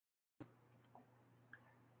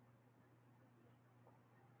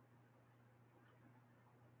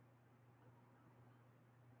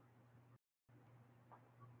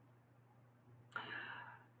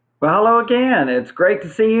Well, hello again. It's great to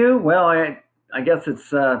see you. I guess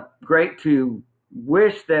it's great to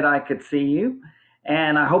wish that I could see you.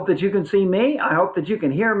 And I hope that you can see me. I hope that you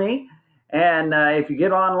can hear me. And if you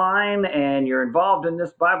get online and you're involved in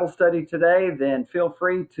this Bible study today, then feel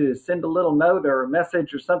free to send a little note or a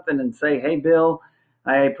message or something and say, hey, Bill,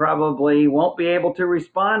 I probably won't be able to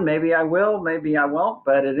respond. Maybe I will, maybe I won't.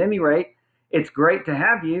 But at any rate, it's great to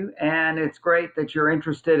have you. And it's great that you're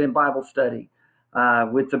interested in Bible study.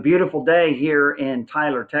 It's a beautiful day here in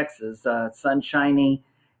Tyler, Texas. Sunshiny,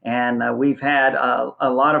 and we've had a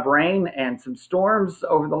lot of rain and some storms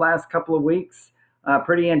over the last couple of weeks.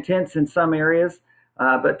 Pretty intense in some areas,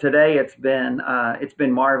 but today it's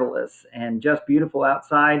been marvelous and just beautiful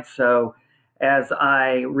outside. So, as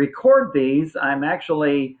I record these, I'm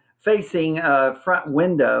actually facing a front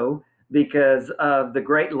window because of the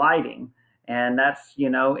great lighting. And that's,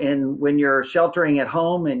 in when you're sheltering at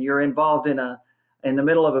home and you're involved in the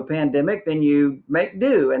middle of a pandemic, then you make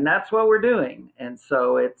do, and that's what we're doing. And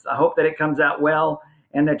so I hope that it comes out well,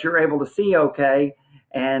 and that you're able to see okay,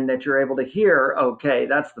 and that you're able to hear okay.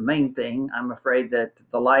 That's the main thing. I'm afraid that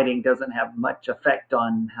the lighting doesn't have much effect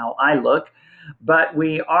on how I look, but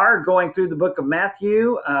we are going through the book of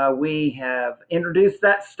Matthew. We have introduced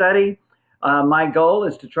that study. My goal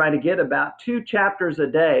is to try to get about 2 chapters a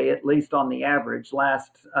day, at least on the average.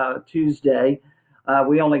 Last Tuesday,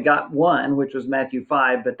 we only got one, which was Matthew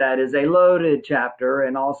 5, but that is a loaded chapter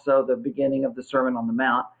and also the beginning of the Sermon on the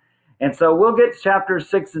Mount. And so we'll get chapters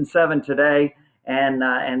 6 and 7 today, and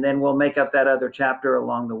then we'll make up that other chapter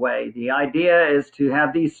along the way. The idea is to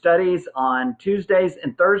have these studies on Tuesdays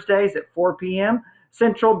and Thursdays at 4 p.m.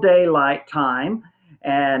 Central Daylight Time.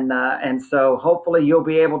 And so hopefully you'll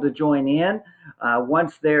be able to join in.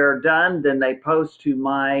 Once they're done, then they post to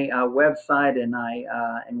my website,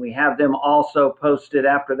 and we have them also posted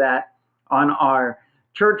after that on our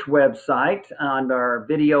church website on our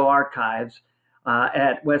video archives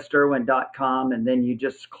at westirwin.com, and then you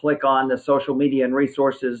just click on the social media and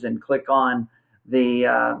resources and click on the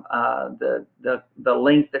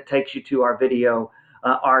link that takes you to our video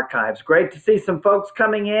archives. Great to see some folks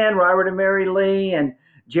coming in, Robert and Mary Lee and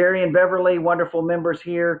Jerry and Beverly, wonderful members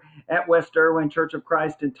here at West Irwin Church of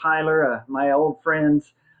Christ in Tyler. My old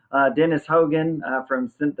friends, Dennis Hogan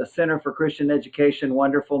from the Center for Christian Education,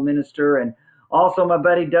 wonderful minister, and also my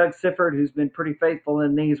buddy Doug Sifford, who's been pretty faithful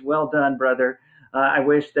in these. Well done, brother. I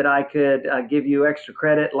wish that I could give you extra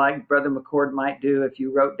credit like Brother McCord might do if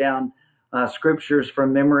you wrote down scriptures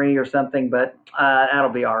from memory or something, but that'll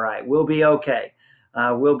be all right. We'll be okay.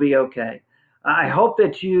 We'll be okay. I hope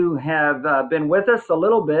that you have been with us a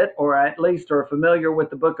little bit, or at least are familiar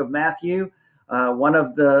with the book of Matthew, one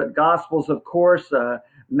of the Gospels, of course,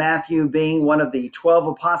 Matthew being one of the 12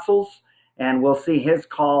 apostles, and we'll see his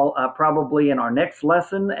call probably in our next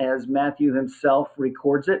lesson as Matthew himself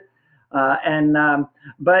records it.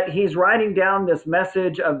 But he's writing down this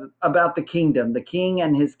message about the kingdom, the king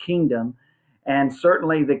and his kingdom, and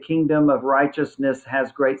certainly the kingdom of righteousness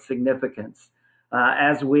has great significance.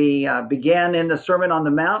 As we began in the Sermon on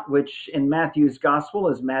the Mount, which in Matthew's Gospel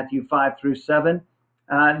is Matthew 5 through 7,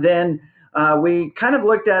 then we kind of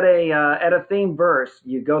looked at a theme verse.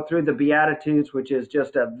 You go through the Beatitudes, which is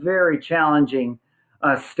just a very challenging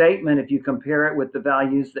statement if you compare it with the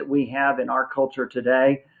values that we have in our culture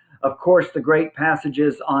today. Of course, the great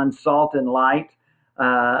passages on salt and light,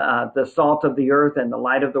 the salt of the earth and the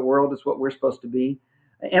light of the world is what we're supposed to be,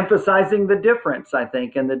 emphasizing the difference, I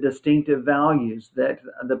think, and the distinctive values that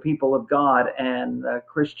the people of God and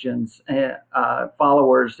Christians,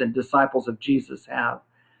 followers and disciples of Jesus have.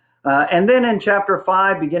 And then in chapter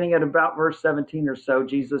 5, beginning at about verse 17 or so,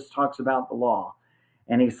 Jesus talks about the law.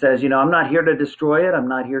 And he says, I'm not here to destroy it. I'm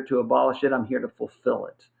not here to abolish it. I'm here to fulfill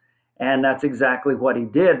it. And that's exactly what he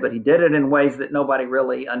did, but he did it in ways that nobody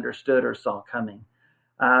really understood or saw coming.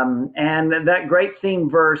 And that great theme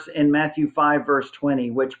verse in Matthew 5, verse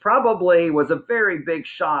 20, which probably was a very big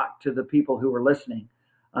shock to the people who were listening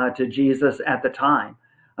to Jesus at the time,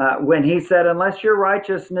 when he said, unless your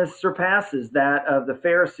righteousness surpasses that of the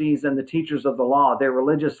Pharisees and the teachers of the law, their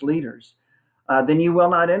religious leaders, then you will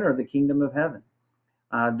not enter the kingdom of heaven.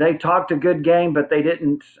 They talked a good game, but they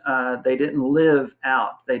didn't live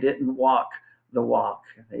out. They didn't walk the walk.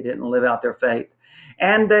 They didn't live out their faith.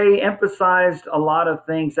 And they emphasized a lot of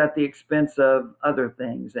things at the expense of other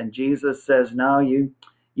things. And Jesus says, no, you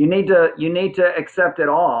need to accept it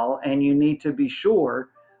all, and you need to be sure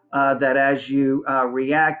that as you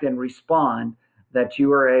react and respond, that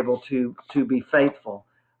you are able to be faithful.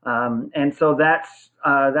 And so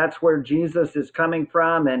that's where Jesus is coming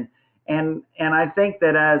from. And I think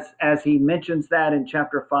that as he mentions that in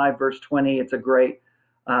chapter 5, verse 20, it's a great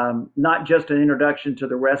Not just an introduction to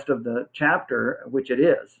the rest of the chapter, which it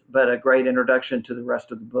is, but a great introduction to the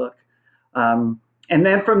rest of the book. And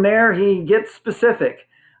then from there, he gets specific.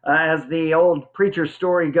 As the old preacher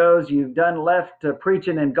story goes, you've done left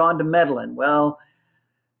preaching and gone to meddling. Well,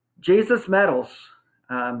 Jesus meddles.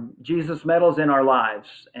 Jesus meddles in our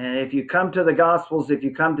lives. And if you come to the Gospels, if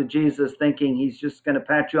you come to Jesus thinking he's just going to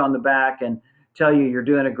pat you on the back and tell you you're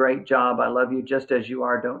doing a great job, I love you just as you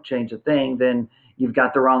are, don't change a thing, then you've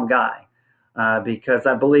got the wrong guy. Because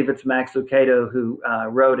I believe it's Max Lucado who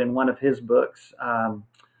wrote in one of his books,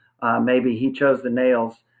 maybe He Chose the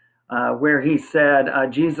Nails, where he said,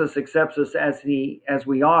 Jesus accepts us as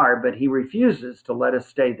we are, but he refuses to let us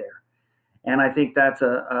stay there. And I think that's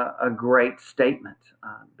a great statement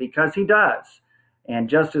because he does. And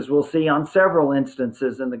just as we'll see on several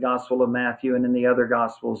instances in the Gospel of Matthew and in the other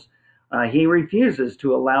Gospels, he refuses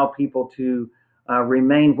to allow people to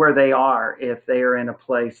remain where they are if they are in a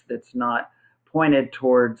place that's not pointed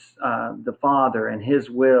towards the Father and his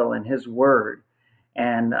will and his word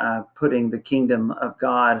and putting the kingdom of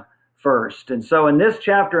God first. And so in this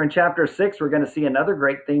chapter, in chapter 6, we're going to see another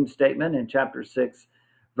great theme statement in chapter 6.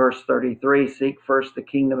 Verse 33, seek first the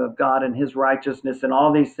kingdom of God and his righteousness, and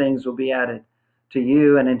all these things will be added to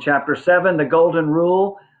you. And in chapter 7, the golden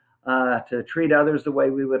rule, to treat others the way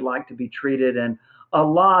we would like to be treated, and a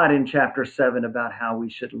lot in chapter 7 about how we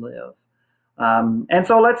should live. And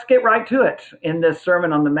so let's get right to it. In this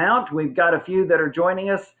Sermon on the Mount, we've got a few that are joining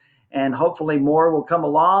us, and hopefully more will come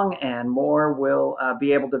along, and more will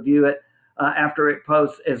be able to view it after it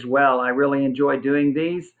posts as well. I really enjoy doing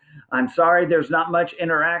these. I'm sorry there's not much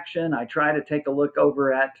interaction. I try to take a look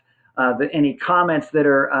over at any comments that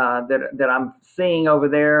are that I'm seeing over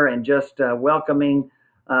there, and just welcoming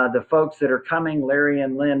the folks that are coming. Larry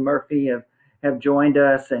and Lynn Murphy have joined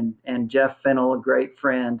us, and Jeff Fennell, a great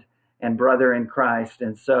friend and brother in Christ.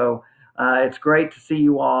 And so it's great to see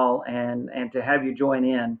you all and to have you join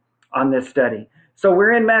in on this study. So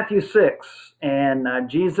we're in Matthew 6, and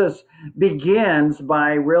Jesus begins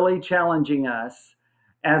by really challenging us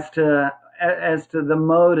as to the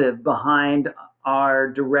motive behind our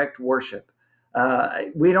direct worship.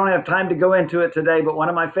 We don't have time to go into it today, but one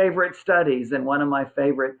of my favorite studies and one of my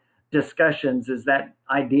favorite discussions is that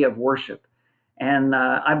idea of worship. And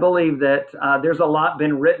I believe that there's a lot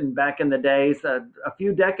been written back in the days. A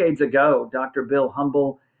few decades ago, Dr. Bill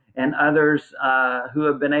Humble and others who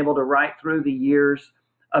have been able to write through the years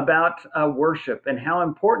about worship and how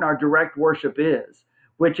important our direct worship is,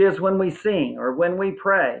 which is when we sing or when we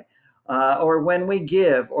pray or when we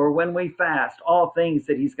give or when we fast, all things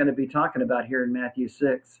that he's going to be talking about here in Matthew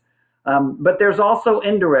 6. But there's also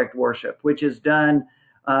indirect worship, which is done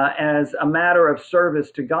as a matter of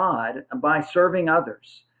service to God by serving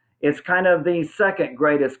others. It's kind of the second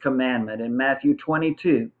greatest commandment. In Matthew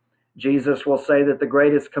 22, Jesus will say that the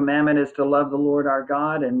greatest commandment is to love the Lord our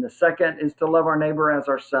God, and the second is to love our neighbor as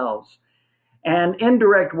ourselves. And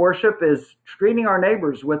indirect worship is treating our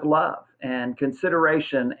neighbors with love and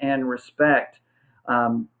consideration and respect,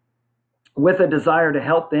 with a desire to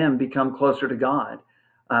help them become closer to God.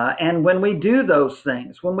 And when we do those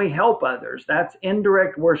things, when we help others, that's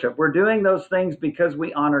indirect worship. We're doing those things because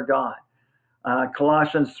we honor God.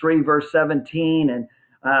 Colossians 3, verse 17, and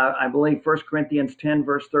I believe 1 Corinthians 10,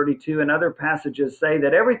 verse 32, and other passages say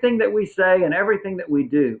that everything that we say and everything that we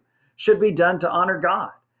do should be done to honor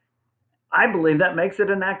God. I believe that makes it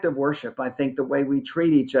an act of worship. I think the way we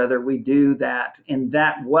treat each other, we do that in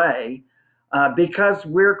that way because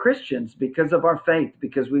we're Christians, because of our faith,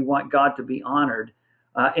 because we want God to be honored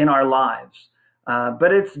in our lives.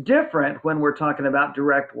 But it's different when we're talking about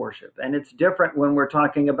direct worship, and it's different when we're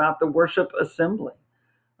talking about the worship assembly.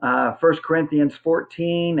 1 Corinthians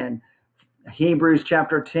 14 and Hebrews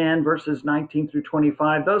chapter 10, verses 19 through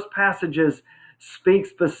 25, those passages speak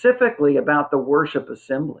specifically about the worship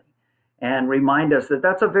assembly and remind us that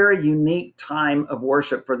that's a very unique time of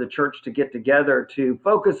worship for the church to get together to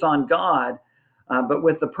focus on God, but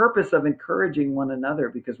with the purpose of encouraging one another,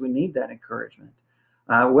 because we need that encouragement.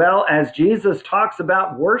 Well, as Jesus talks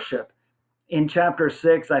about worship in chapter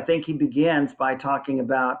 6, I think he begins by talking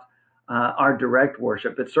about our direct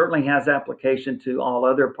worship. It certainly has application to all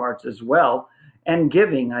other parts as well. And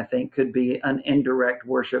giving, I think, could be an indirect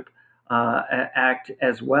worship act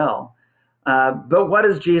as well. But what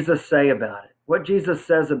does Jesus say about it? What Jesus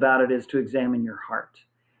says about it is to examine your heart.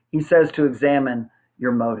 He says to examine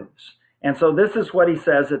your motives. And so this is what he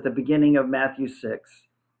says at the beginning of Matthew 6.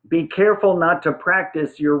 Be careful not to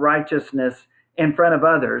practice your righteousness in front of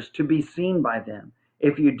others to be seen by them.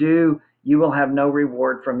 If you do, you will have no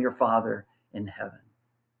reward from your Father in heaven.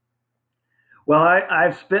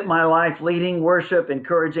 I've spent my life leading worship,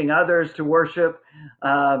 encouraging others to worship,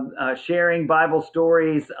 sharing Bible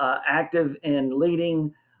stories, active in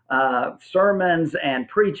leading sermons and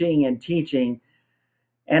preaching and teaching.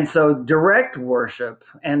 And so direct worship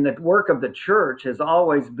and the work of the church has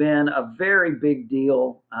always been a very big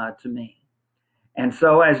deal to me. And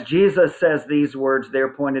so as Jesus says these words,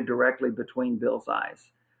 they're pointed directly between Bill's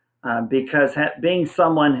eyes, because being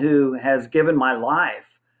someone who has given my life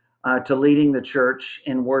to leading the church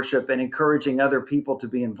in worship and encouraging other people to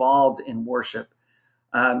be involved in worship,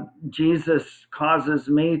 Jesus causes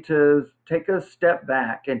me to take a step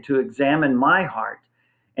back and to examine my heart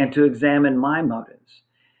and to examine my motives.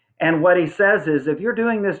 And what he says is, if you're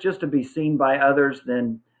doing this just to be seen by others,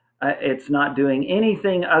 then it's not doing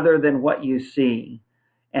anything other than what you see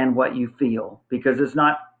and what you feel, because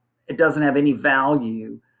it doesn't have any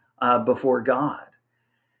value before God.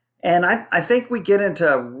 And I think we get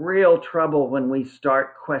into real trouble when we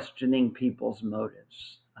start questioning people's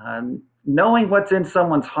motives. Knowing what's in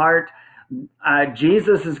someone's heart,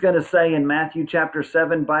 Jesus is going to say in Matthew chapter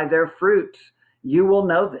 7, by their fruits you will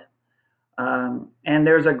know them. And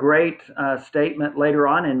there's a great statement later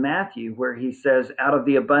on in Matthew where he says, out of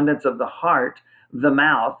the abundance of the heart, the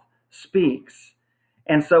mouth speaks.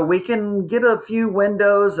 And so we can get a few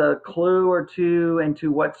windows, a clue or two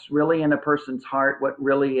into what's really in a person's heart, what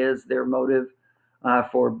really is their motive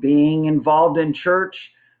for being involved in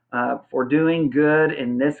church, for doing good,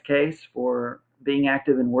 in this case, for being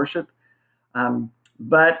active in worship.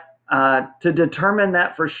 But to determine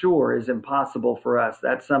that for sure is impossible for us.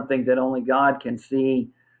 That's something that only God can see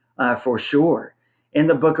for sure. In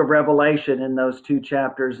the book of Revelation, in those two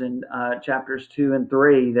chapters, in chapters 2 and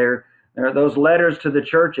 3, there are those letters to the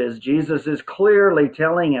churches. Jesus is clearly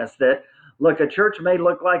telling us that, look, a church may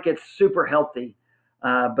look like it's super healthy,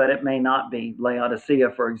 but it may not be.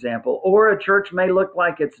 Laodicea, for example. Or a church may look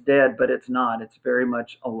like it's dead, but it's not. It's very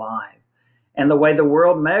much alive. And the way the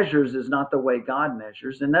world measures is not the way God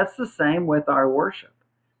measures. And that's the same with our worship.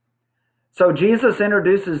 So Jesus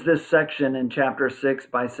introduces this section in chapter 6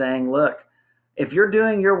 by saying, look, if you're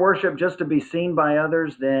doing your worship just to be seen by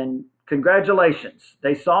others, then congratulations.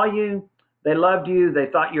 They saw you, they loved you, they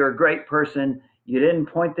thought you were a great person. You didn't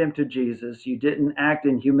point them to Jesus. You didn't act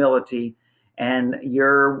in humility. And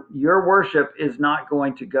your worship is not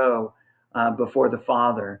going to go before the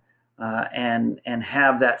Father and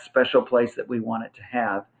have that special place that we want it to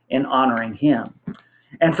have in honoring him.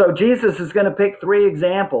 And so Jesus is going to pick 3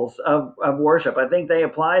 examples of worship. I think they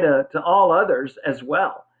apply to all others as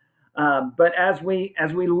well. But as we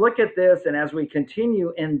look at this and as we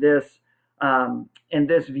continue in this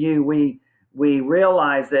view, we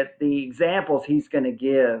realize that the examples he's going to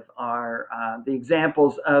give are the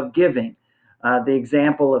examples of giving, the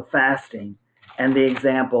example of fasting, and the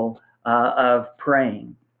example of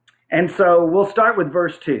praying. And so we'll start with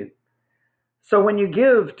verse 2. So when you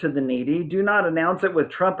give to the needy, do not announce it with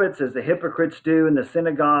trumpets as the hypocrites do in the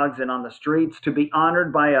synagogues and on the streets to be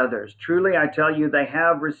honored by others. Truly, I tell you, they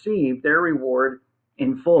have received their reward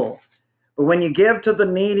in full. But when you give to the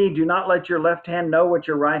needy, do not let your left hand know what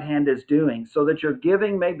your right hand is doing, so that your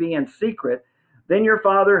giving may be in secret. Then your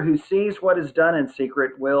Father who sees what is done in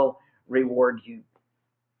secret will reward you.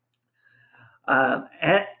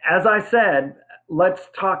 As I said, let's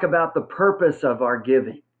talk about the purpose of our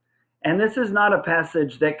giving. And this is not a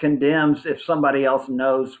passage that condemns if somebody else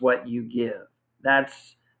knows what you give.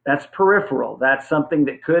 That's peripheral. That's something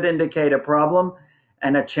that could indicate a problem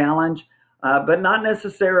and a challenge, but not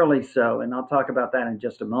necessarily so. And I'll talk about that in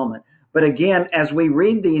just a moment. But again, as we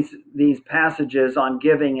read these passages on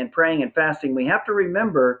giving and praying and fasting, we have to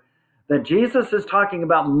remember that Jesus is talking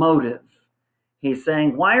about motive. He's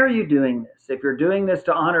saying, why are you doing this? If you're doing this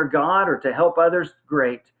to honor God or to help others,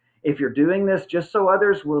 great. If you're doing this just so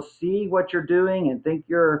others will see what you're doing and think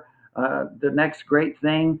you're the next great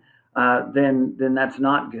thing, then that's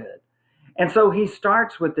not good. And so he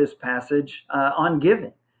starts with this passage on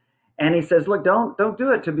giving. And he says, look, don't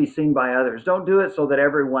do it to be seen by others. Don't do it so that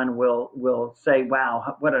everyone will say,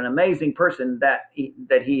 wow, what an amazing person that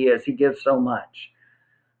he is. He gives so much.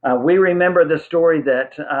 We remember the story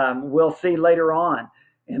that we'll see later on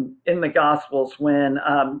in the Gospels when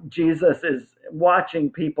Jesus is watching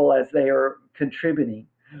people as they are contributing.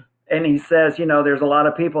 And he says, there's a lot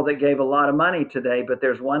of people that gave a lot of money today, but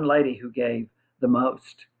there's one lady who gave the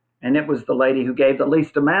most. And it was the lady who gave the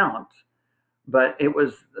least amount, but it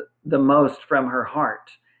was the most from her heart.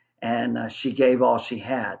 And she gave all she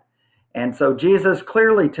had. And so Jesus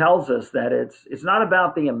clearly tells us that it's not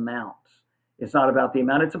about the amount. It's not about the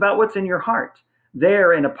amount. It's about what's in your heart.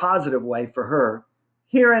 There in a positive way for her.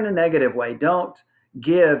 Here in a negative way. Don't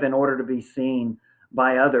give in order to be seen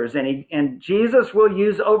by others. And Jesus will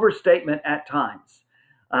use overstatement at times.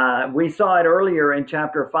 We saw it earlier in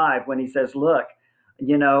chapter 5 when he says, look,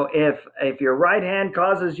 if your right hand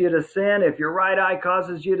causes you to sin, if your right eye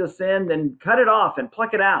causes you to sin, then cut it off and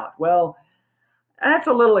pluck it out. Well, that's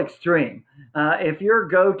a little extreme. If your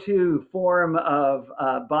go-to form of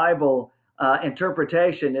Bible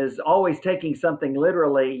interpretation is always taking something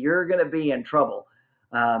literally, you're going to be in trouble.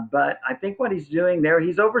 But I think what he's doing there,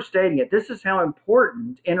 he's overstating it. This is how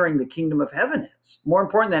important entering the kingdom of heaven is, more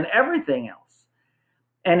important than everything else.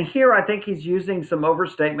 And here I think he's using some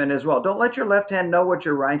overstatement as well. Don't let your left hand know what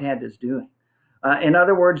your right hand is doing. In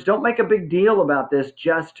other words, don't make a big deal about this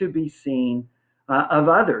just to be seen of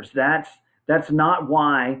others. That's not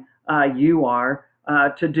why you are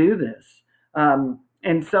to do this.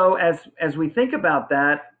 And so as we think about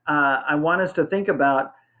that, I want us to think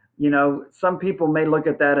about, some people may look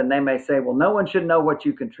at that and they may say, well, no one should know what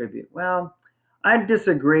you contribute. Well, I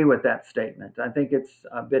disagree with that statement. I think it's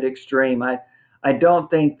a bit extreme. I don't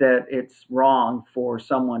think that it's wrong for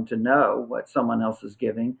someone to know what someone else is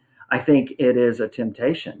giving. I think it is a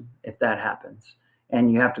temptation if that happens,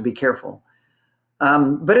 and you have to be careful.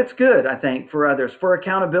 But it's good, I think, for others, for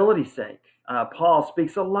accountability's sake. Paul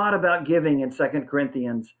speaks a lot about giving in 2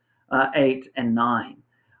 Corinthians 8 and 9.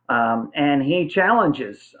 And he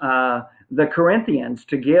challenges the Corinthians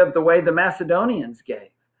to give the way the Macedonians gave,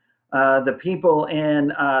 the people in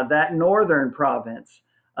that northern province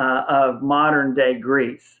of modern day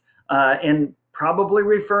Greece, and probably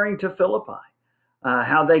referring to Philippi,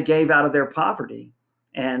 how they gave out of their poverty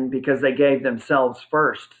and because they gave themselves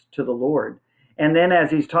first to the Lord. And then as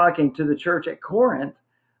he's talking to the church at Corinth,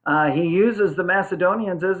 he uses the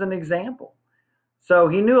Macedonians as an example. So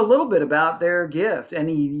he knew a little bit about their gift and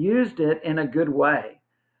he used it in a good way.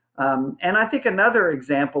 And I think another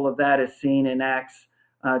example of that is seen in Acts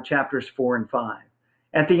chapters 4 and 5.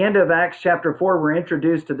 At the end of Acts chapter 4, we're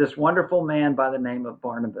introduced to this wonderful man by the name of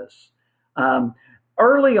Barnabas.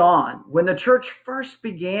 Early on, when the church first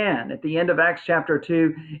began at the end of Acts chapter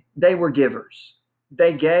 2, they were givers.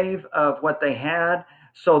 They gave of what they had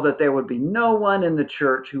so that there would be no one in the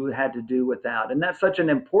church who had to do without. And that's such an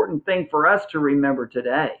important thing for us to remember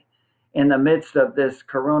today in the midst of this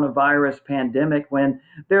coronavirus pandemic, when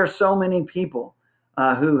there are so many people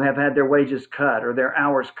who have had their wages cut or their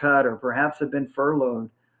hours cut or perhaps have been furloughed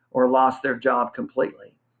or lost their job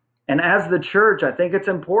completely. And as the church, I think it's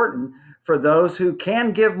important for those who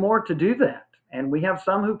can give more to do that. And we have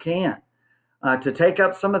some who can, to take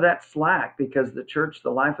up some of that slack, because the church, the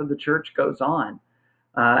life of the church goes on.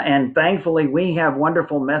 And thankfully, we have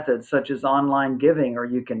wonderful methods such as online giving, or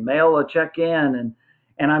you can mail a check in.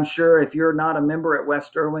 And I'm sure if you're not a member at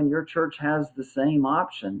West Erwin, your church has the same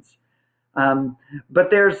options. But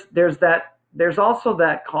there's also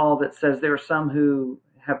that call that says there are some who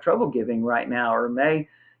have trouble giving right now, or may,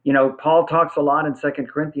 Paul talks a lot in 2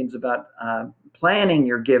 Corinthians about planning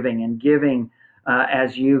your giving and giving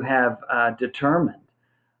as you have determined.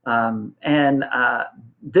 And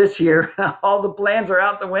this year, all the plans are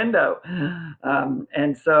out the window.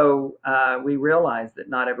 And so we realize that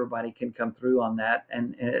not everybody can come through on that,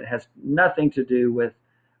 and it has nothing to do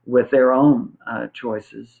with their own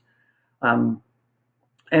choices.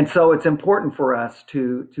 And so it's important for us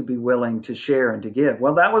to be willing to share and to give.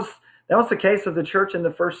 Well, that was the case of the church in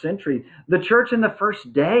the first century, the church in the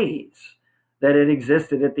first days that it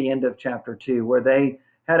existed at the end of chapter 2, where they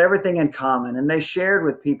had everything in common and they shared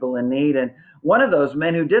with people in need. And one of those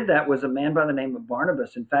men who did that was a man by the name of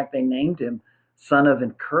Barnabas. In fact, they named him Son of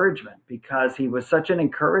Encouragement because he was such an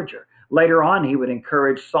encourager. Later on, he would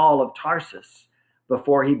encourage Saul of Tarsus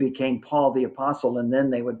before he became Paul the Apostle, and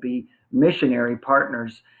then they would be missionary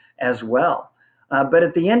partners as well. But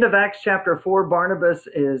at the end of Acts chapter 4, Barnabas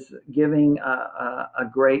is giving a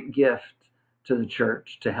great gift to the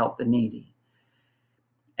church to help the needy.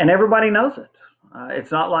 And everybody knows it.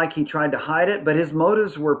 It's not like he tried to hide it, but his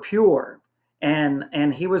motives were pure,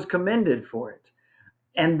 and he was commended for it.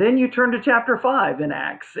 And then you turn to chapter 5 in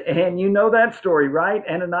Acts, and you know that story, right?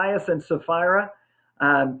 Ananias and Sapphira.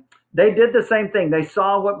 They did the same thing. They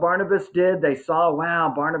saw what Barnabas did. They saw,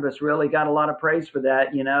 wow, Barnabas really got a lot of praise for that.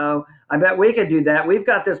 I bet we could do that. We've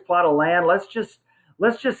got this plot of land. Let's just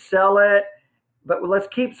sell it, but let's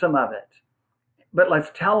keep some of it. But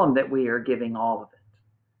let's tell them that we are giving all of it.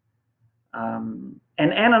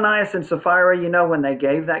 And Ananias and Sapphira, when they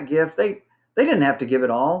gave that gift, they didn't have to give it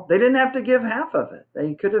all. They didn't have to give half of it.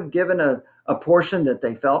 They could have given a portion that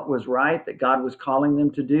they felt was right, that God was calling them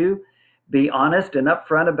to do. Be honest and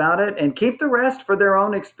upfront about it, and keep the rest for their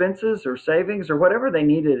own expenses or savings or whatever they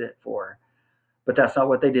needed it for. But that's not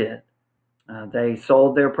what they did. They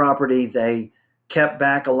sold their property, they kept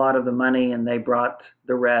back a lot of the money, and they brought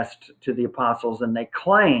the rest to the apostles, and they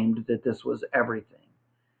claimed that this was everything.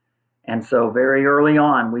 And so very early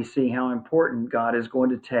on, we see how important God is going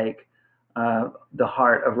to take the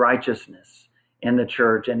heart of righteousness in the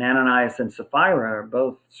church. And Ananias and Sapphira are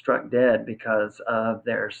both struck dead because of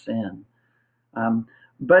their sin.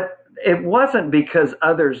 But it wasn't because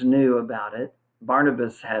others knew about it.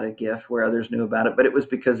 Barnabas had a gift where others knew about it, but it was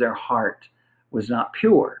because their heart was not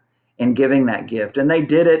pure in giving that gift. And they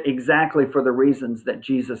did it exactly for the reasons that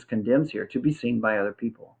Jesus condemns here, to be seen by other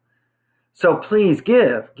people. So please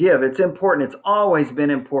give. It's important. It's always been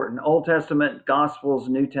important. Old Testament, Gospels,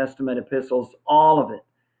 New Testament, epistles, all of it,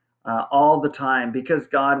 all the time, because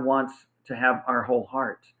God wants to have our whole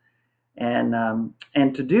heart. And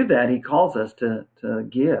to do that, he calls us to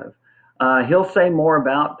give. He'll say more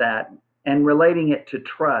about that and relating it to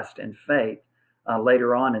trust and faith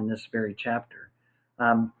later on in this very chapter.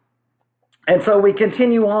 And so we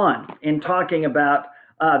continue on in talking about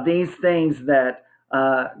these things that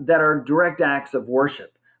are direct acts of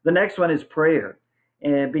worship. The next one is prayer.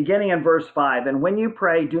 Beginning in verse 5, and when you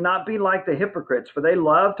pray, do not be like the hypocrites, for they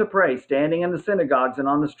love to pray, standing in the synagogues and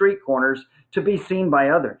on the street corners, to be seen by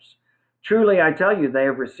others. Truly, I tell you, they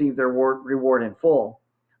have received their reward in full.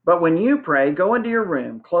 But when you pray, go into your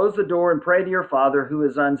room, close the door, and pray to your Father who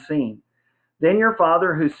is unseen. Then your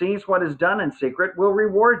Father who sees what is done in secret will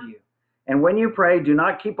reward you. And when you pray, do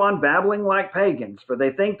not keep on babbling like pagans, for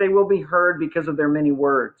they think they will be heard because of their many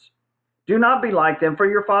words. Do not be like them, for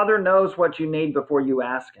your Father knows what you need before you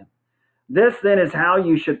ask him. This then is how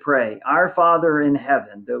you should pray. Our Father in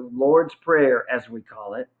heaven, the Lord's Prayer as we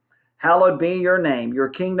call it. Hallowed be your name. Your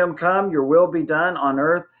kingdom come, your will be done on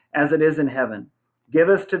earth as it is in heaven. Give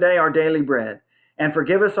us today our daily bread, and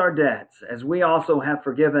forgive us our debts, as we also have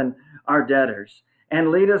forgiven our debtors.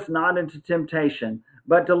 And lead us not into temptation,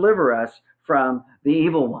 but deliver us from the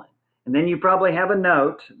evil one. And then you probably have a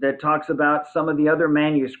note that talks about some of the other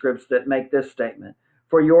manuscripts that make this statement.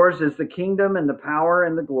 For yours is the kingdom and the power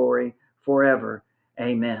and the glory forever.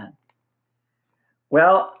 Amen.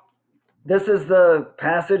 Well, this is the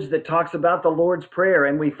passage that talks about the Lord's Prayer,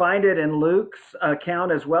 and we find it in Luke's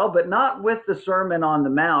account as well, but not with the Sermon on the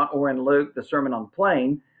Mount, or in Luke, the Sermon on the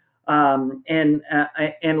Plain,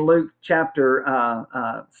 in Luke chapter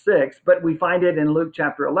 6, but we find it in Luke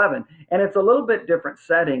chapter 11. And it's a little bit different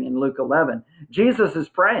setting in Luke 11. Jesus is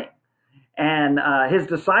praying, and his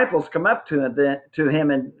disciples come up to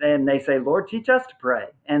him and they say, Lord, teach us to pray.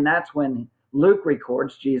 And that's when Luke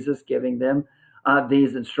records Jesus giving them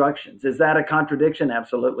these instructions. Is that a contradiction?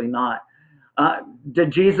 Absolutely not.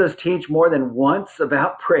 Did Jesus teach more than once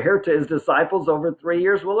about prayer to his disciples over 3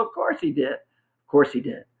 years? Well, of course he did. Of course he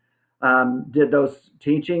did. Did those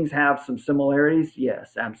teachings have some similarities?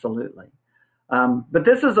 Yes, absolutely. But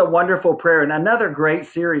this is a wonderful prayer. And another great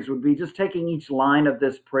series would be just taking each line of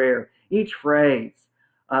this prayer, each phrase,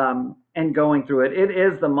 and going through it. It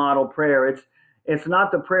is the model prayer. It's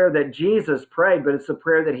not the prayer that Jesus prayed, but it's the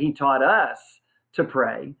prayer that he taught us to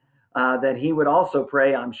pray, that he would also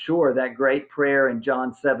pray. I'm sure that great prayer in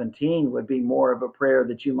John 17 would be more of a prayer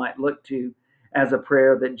that you might look to as a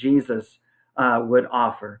prayer that Jesus would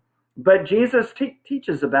offer. But Jesus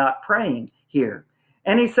teaches about praying here.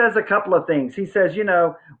 And he says a couple of things. He says,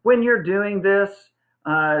 when you're doing this,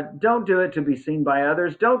 don't do it to be seen by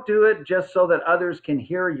others. Don't do it just so that others can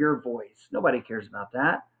hear your voice. Nobody cares about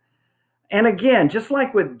that. And again, just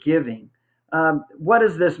like with giving, what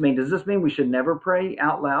does this mean? Does this mean we should never pray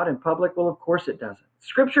out loud in public? Well, of course it doesn't.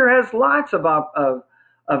 Scripture has lots of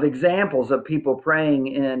examples of people praying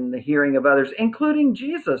in the hearing of others, including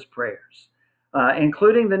Jesus' prayers,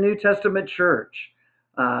 including the New Testament church.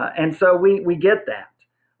 And so we get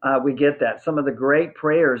that. We get that. Some of the great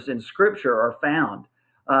prayers in Scripture are found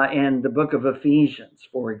in the book of Ephesians,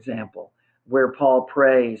 for example, where Paul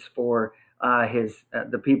prays for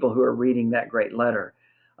the people who are reading that great letter.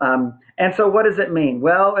 And so what does it mean?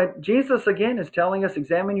 Well, Jesus, again, is telling us,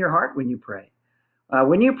 examine your heart when you pray.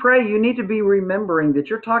 When you pray, you need to be remembering that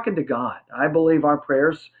you're talking to God. I believe our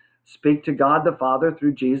prayers speak to God the Father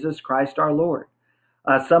through Jesus Christ our Lord.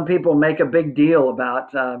 Some people make a big deal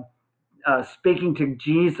about speaking to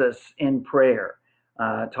Jesus in prayer,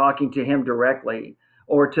 talking to him directly,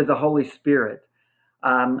 or to the Holy Spirit.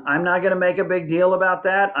 I'm not going to make a big deal about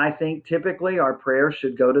that. I think typically our prayers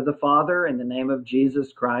should go to the Father in the name of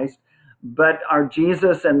Jesus Christ. But are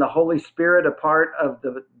Jesus and the Holy Spirit a part of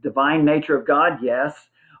the divine nature of God? Yes.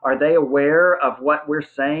 Are they aware of what we're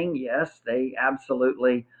saying? Yes, they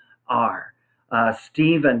absolutely are.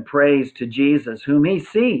 Stephen prays to Jesus, whom he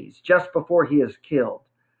sees just before he is killed.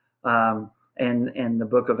 in the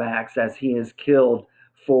book of Acts as he is killed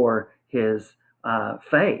for his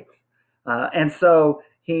faith. And so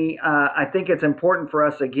I think it's important for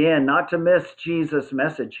us, again, not to miss Jesus'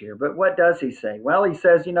 message here. But what does he say? Well, he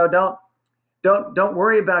says, don't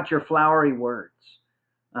worry about your flowery words.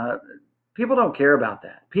 People don't care about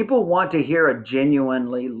that. People want to hear a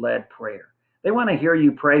genuinely led prayer. They want to hear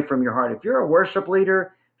you pray from your heart. If you're a worship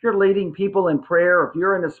leader, if you're leading people in prayer, if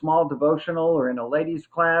you're in a small devotional or in a ladies'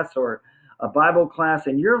 class or a Bible class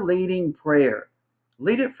and you're leading prayer,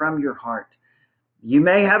 lead it from your heart. You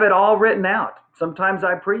may have it all written out. Sometimes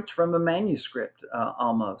I preach from a manuscript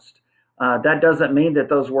almost. That doesn't mean that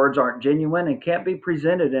those words aren't genuine and can't be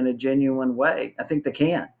presented in a genuine way. I think they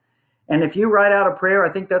can. And if you write out a prayer,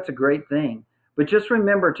 I think that's a great thing. But just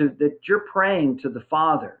remember that you're praying to the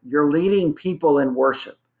Father. You're leading people in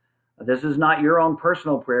worship. This is not your own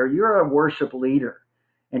personal prayer. You're a worship leader.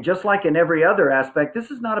 And just like in every other aspect, this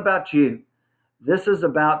is not about you. This is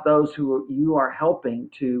about those who you are helping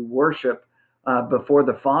to worship before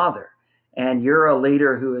the Father. And you're a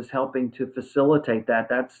leader who is helping to facilitate that.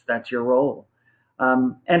 That's your role.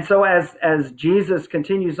 And so as Jesus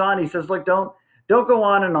continues on, he says, look, don't go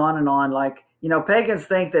on and on and on. Like, pagans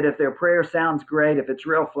think that if their prayer sounds great, if it's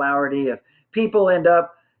real flowery, if people end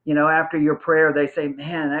up, after your prayer, they say,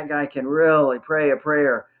 man, that guy can really pray a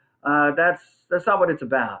prayer. That's not what it's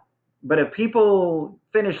about. But if people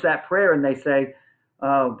finish that prayer and they say,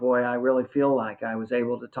 oh boy, I really feel like I was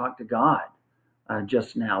able to talk to God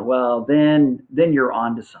just now, well, then you're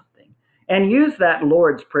on to something. And use that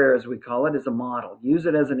Lord's Prayer, as we call it, as a model. Use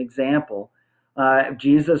it as an example.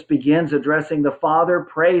 Jesus begins addressing the Father,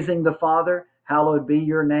 praising the Father, hallowed be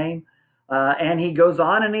your name. And he goes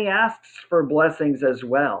on and he asks for blessings as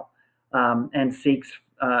well, and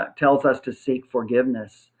tells us to seek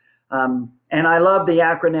forgiveness. And I love the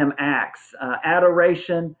acronym ACTS,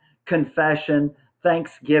 adoration, confession,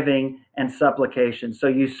 thanksgiving, and supplication. So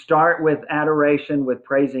you start with adoration, with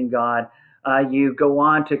praising God. You go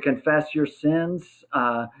on to confess your sins.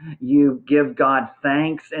 You give God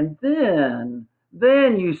thanks, and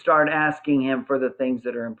then you start asking him for the things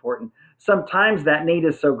that are important. Sometimes that need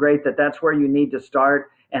is so great that that's where you need to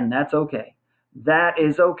start, and that's okay. That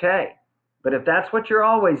is okay. But if that's what you're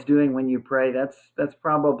always doing when you pray, that's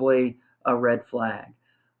probably a red flag.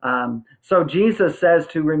 So Jesus says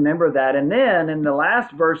to remember that. And then in the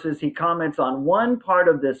last verses, he comments on one part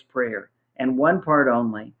of this prayer and one part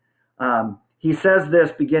only. He says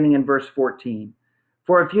this beginning in verse 14.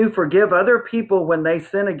 For if you forgive other people when they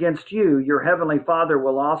sin against you, your heavenly Father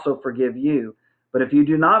will also forgive you. But if you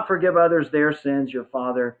do not forgive others their sins, your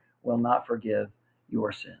Father will not forgive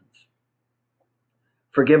your sins.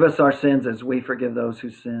 Forgive us our sins as we forgive those who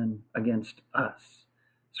sin against us.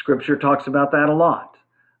 Scripture talks about that a lot,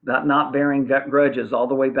 about not bearing grudges, all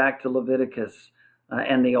the way back to Leviticus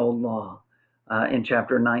and the old law in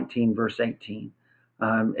chapter 19, verse 18.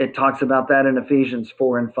 It talks about that in Ephesians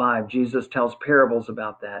 4 and 5. Jesus tells parables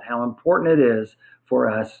about that, how important it is for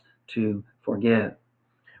us to forgive.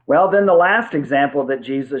 Well, then the last example that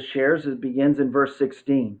Jesus shares begins in verse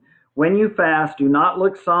 16. When you fast, do not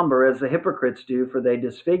look somber as the hypocrites do, for they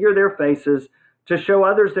disfigure their faces to show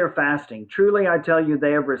others their fasting. Truly, I tell you,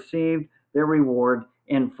 they have received their reward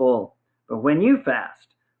in full. But when you fast,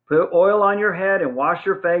 put oil on your head and wash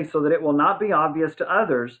your face so that it will not be obvious to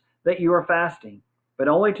others that you are fasting, but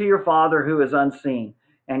only to your Father who is unseen.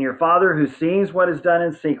 And your Father who sees what is done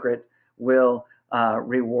in secret will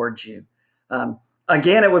reward you.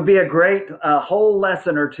 Again, it would be a great whole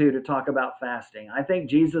lesson or two to talk about fasting. I think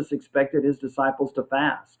Jesus expected his disciples to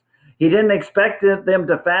fast. He didn't expect them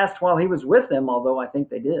to fast while he was with them, although I think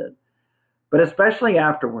they did, but especially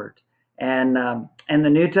afterward. And in the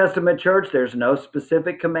New Testament church, there's no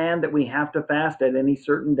specific command that we have to fast at any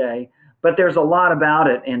certain day, but there's a lot about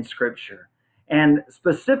it in Scripture. And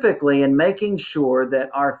specifically in making sure that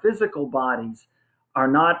our physical bodies are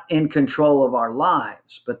not in control of our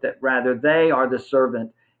lives, but that rather they are the servant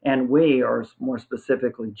and we, or more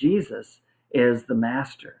specifically Jesus, is the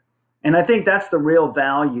master. And I think that's the real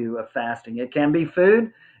value of fasting. It can be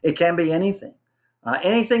food, it can be anything.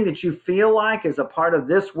 Anything that you feel like is a part of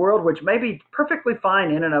this world, which may be perfectly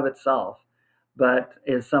fine in and of itself, but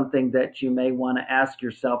is something that you may want to ask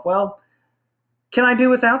yourself, well, can I do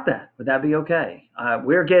without that? Would that be okay?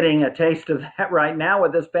 We're getting a taste of that right now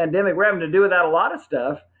with this pandemic. We're having to do without a lot of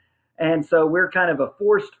stuff. And so we're kind of a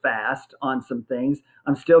forced fast on some things.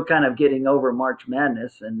 I'm still kind of getting over March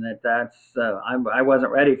Madness, and I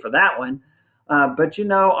wasn't ready for that one. But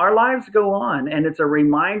our lives go on, and it's a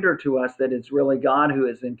reminder to us that it's really God who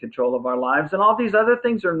is in control of our lives. And all these other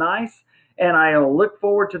things are nice, and I'll look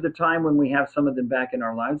forward to the time when we have some of them back in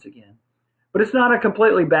our lives again. But it's not a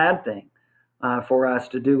completely bad thing for us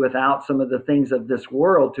to do without some of the things of this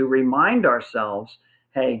world, to remind ourselves,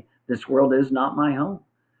 hey, this world is not my home.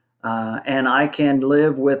 And I can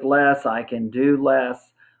live with less, I can do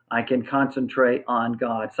less, I can concentrate on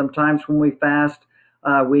God. Sometimes when we fast,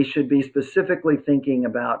 we should be specifically thinking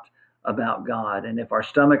about God. And if our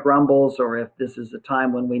stomach rumbles, or if this is a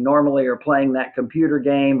time when we normally are playing that computer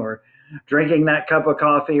game or drinking that cup of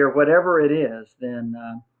coffee or whatever it is, then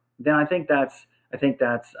I think that's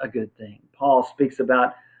a good thing. Paul speaks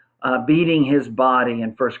about beating his body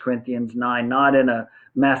in 1 Corinthians 9, not in a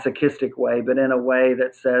masochistic way, but in a way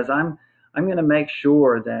that says, I'm going to make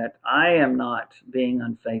sure that I am not being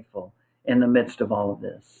unfaithful in the midst of all of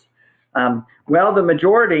this. Well, the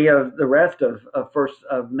majority of the rest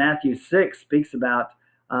of Matthew 6 speaks about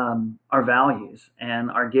our values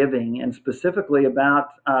and our giving, and specifically about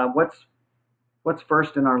what's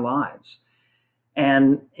first in our lives,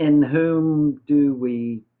 and in whom do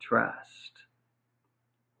we trust.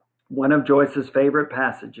 One of Joyce's favorite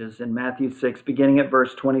passages in Matthew 6, beginning at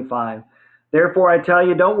verse 25. Therefore, I tell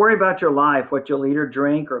you, don't worry about your life, what you'll eat or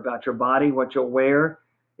drink, or about your body, what you'll wear.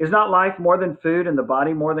 Is not life more than food, and the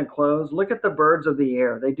body more than clothes? Look at the birds of the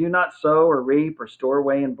air. They do not sow or reap or store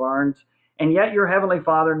away in barns, and yet your heavenly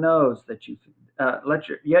Father knows that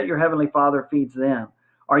yet your heavenly Father feeds them.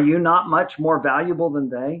 Are you not much more valuable than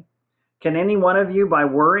they? Can any one of you, by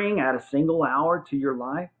worrying, add a single hour to your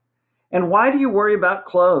life? And why do you worry about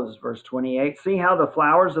clothes? Verse 28, see how the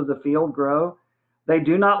flowers of the field grow? They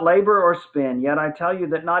do not labor or spin, yet I tell you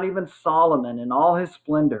that not even Solomon in all his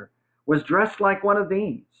splendor was dressed like one of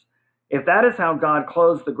these. If that is how God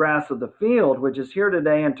clothes the grass of the field, which is here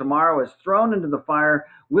today and tomorrow is thrown into the fire,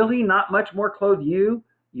 will he not much more clothe you,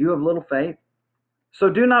 you of little faith? So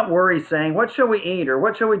do not worry, saying, what shall we eat, or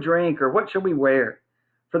what shall we drink, or what shall we wear?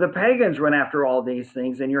 For the pagans run after all these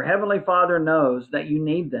things, and your heavenly Father knows that you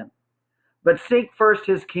need them. But seek first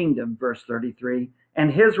his kingdom, verse 33,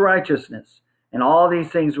 and his righteousness, and all these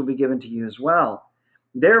things will be given to you as well.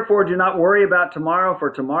 Therefore, do not worry about tomorrow, for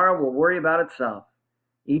tomorrow will worry about itself.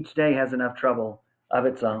 Each day has enough trouble of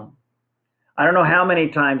its own. I don't know how many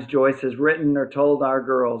times Joyce has written or told our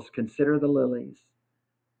girls, consider the lilies.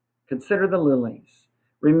 Consider the lilies.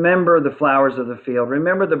 Remember the flowers of the field.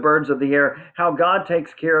 Remember the birds of the air, how God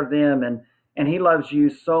takes care of them, and he loves you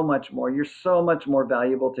so much more. You're so much more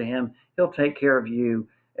valuable to him. He'll take care of you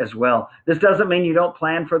as well. This doesn't mean you don't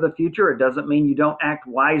plan for the future. It doesn't mean you don't act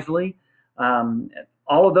wisely.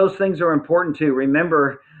 All of those things are important too.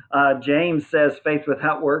 Remember, James says faith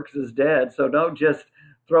without works is dead. So don't just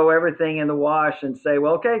throw everything in the wash and say,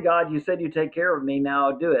 well, okay, God, you said you take care of me,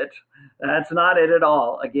 now do it. That's not it at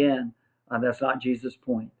all. Again, that's not Jesus'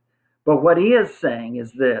 point. But what he is saying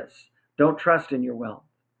is this: don't trust in your wealth.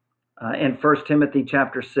 In 1 Timothy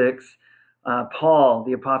chapter 6, Paul,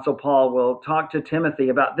 the Apostle Paul, will talk to Timothy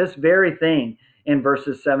about this very thing in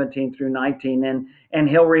verses 17 through 19. And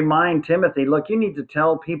he'll remind Timothy, look, you need to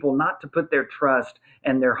tell people not to put their trust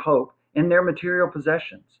and their hope in their material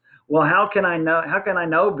possessions. Well, how can I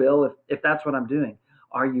know, Bill, if that's what I'm doing?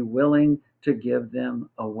 Are you willing to give them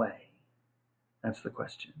away? That's the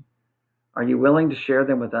question. Are you willing to share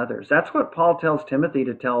them with others? That's what Paul tells Timothy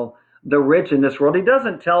to tell the rich in this world. He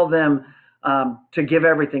doesn't tell them to give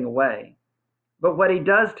everything away. But what he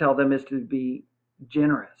does tell them is to be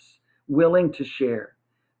generous, willing to share.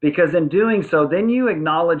 Because in doing so, then you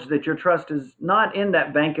acknowledge that your trust is not in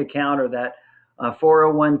that bank account or that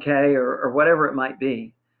 401k or whatever it might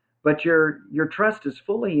be, but your trust is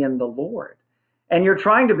fully in the Lord. And you're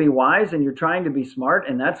trying to be wise and you're trying to be smart,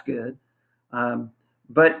 and that's good.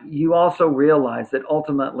 But you also realize that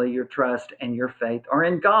ultimately your trust and your faith are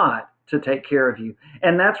in God to take care of you.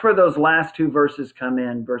 And that's where those last two verses come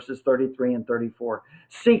in, verses 33 and 34.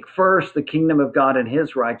 Seek first the kingdom of God and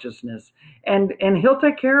his righteousness, and he'll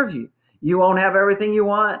take care of you. You won't have everything you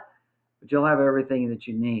want, but you'll have everything that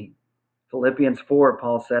you need. Philippians 4,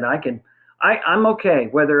 Paul said, I'm okay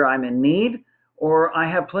whether I'm in need or I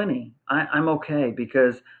have plenty. I'm okay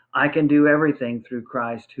because I can do everything through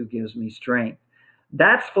Christ who gives me strength.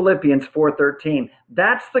 That's Philippians 4:13.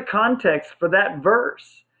 That's the context for that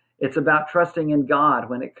verse. It's about trusting in God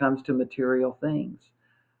when it comes to material things.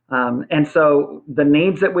 And so the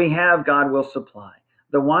needs that we have, God will supply.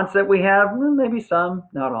 The wants that we have, well, maybe some,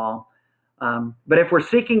 not all. But if we're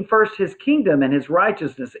seeking first his kingdom and his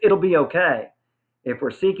righteousness, it'll be okay. If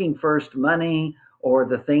we're seeking first money or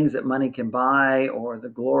the things that money can buy or the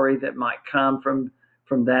glory that might come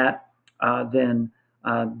from that, then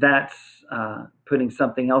that's putting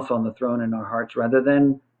something else on the throne in our hearts rather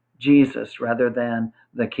than Jesus, rather than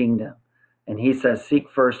the kingdom. And he says, seek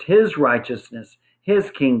first his righteousness,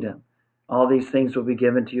 his kingdom. All these things will be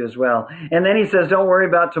given to you as well. And then he says, don't worry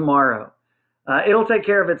about tomorrow. It'll take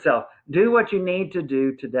care of itself. Do what you need to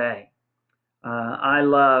do today. I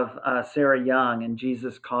love Sarah Young and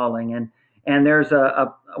Jesus Calling, and there's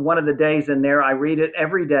a one of the days in there, I read it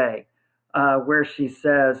every day, where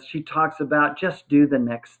she talks about just do the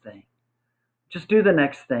next thing. Just do the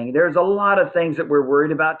next thing. There's a lot of things that we're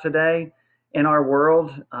worried about today in our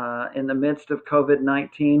world, in the midst of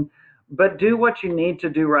COVID-19, but do what you need to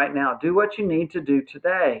do right now. Do what you need to do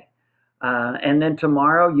today. And then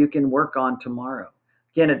tomorrow you can work on tomorrow.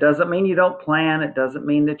 Again, it doesn't mean you don't plan. It doesn't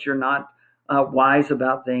mean that you're not wise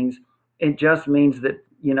about things. It just means that,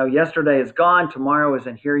 yesterday is gone. Tomorrow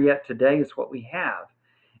isn't here yet. Today is what we have.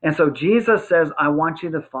 And so Jesus says, I want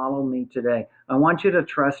you to follow me today. I want you to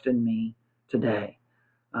trust in me today.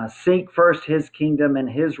 Seek first his kingdom and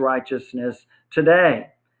his righteousness today.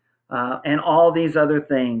 And all these other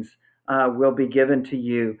things will be given to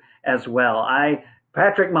you as well.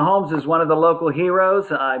 Patrick Mahomes is one of the local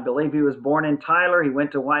heroes. I believe he was born in Tyler. He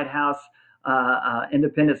went to White House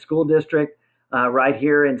Independent School District right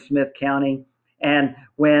here in Smith County. And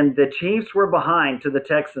when the Chiefs were behind to the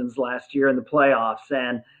Texans last year in the playoffs,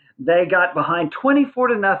 and they got behind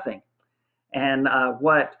 24-0, and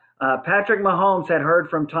what Patrick Mahomes had heard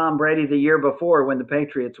from Tom Brady the year before when the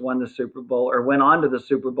Patriots won the Super Bowl, or went on to the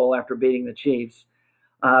Super Bowl after beating the Chiefs,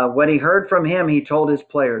 what he heard from him, he told his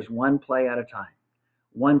players, one play at a time.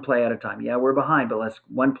 One play at a time. Yeah, we're behind, but let's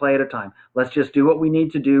one play at a time. Let's just do what we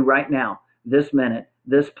need to do right now, this minute,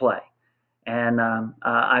 this play. And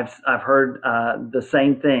I've heard the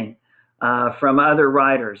same thing from other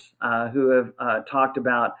writers who have talked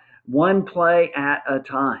about one play at a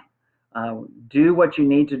time. Do what you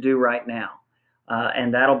need to do right now,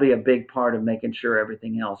 and that'll be a big part of making sure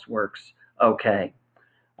everything else works okay.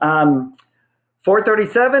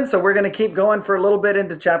 437, so we're going to keep going for a little bit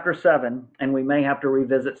into chapter 7, and we may have to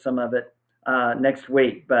revisit some of it next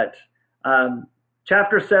week. But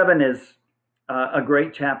chapter 7 is a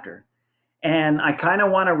great chapter. And I kind of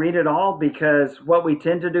want to read it all, because what we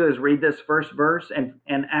tend to do is read this first verse and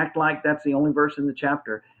act like that's the only verse in the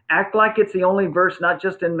chapter. Act like it's the only verse, not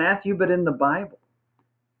just in Matthew, but in the Bible.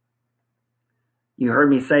 You heard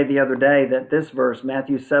me say the other day that this verse,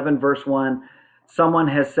 Matthew 7, verse 1, someone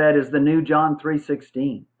has said is the new John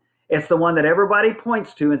 3:16. It's the one that everybody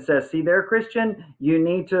points to and says, see there, Christian, you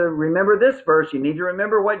need to remember this verse. You need to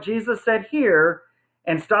remember what Jesus said here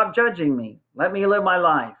and stop judging me. Let me live my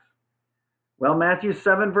life. Well, Matthew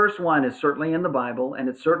 7, verse 1 is certainly in the Bible, and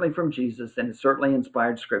it's certainly from Jesus, and it's certainly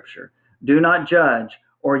inspired scripture. Do not judge,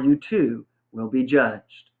 or you too will be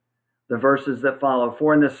judged. The verses that follow,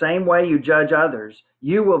 for in the same way you judge others,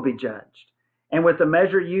 you will be judged. And with the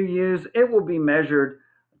measure you use, it will be measured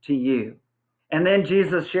to you. And then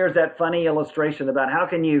Jesus shares that funny illustration about how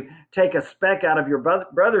can you take a speck out of your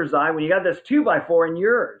brother's eye when you got this 2x4 in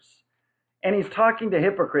yours. And he's talking to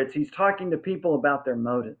hypocrites. He's talking to people about their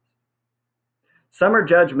motives. Some are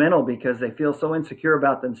judgmental because they feel so insecure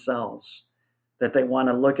about themselves that they want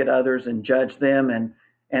to look at others and judge them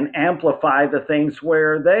and amplify the things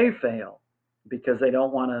where they fail, because they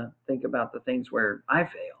don't want to think about the things where I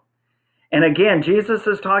fail. And again, Jesus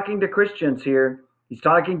is talking to Christians here. He's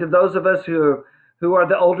talking to those of us who are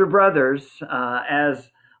the older brothers, as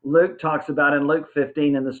Luke talks about in Luke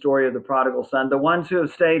 15 in the story of the prodigal son, the ones who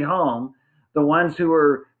have stayed home, the ones who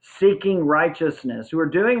are seeking righteousness, who are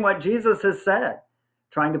doing what Jesus has said,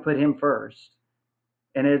 trying to put him first.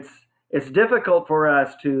 And it's difficult for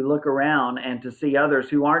us to look around and to see others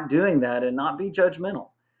who aren't doing that and not be judgmental.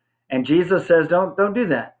 And Jesus says, don't do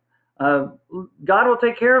that. God will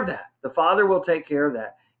take care of that. The Father will take care of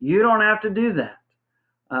that. You don't have to do that.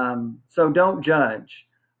 So don't judge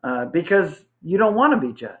because you don't want to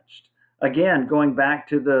be judged. Again, going back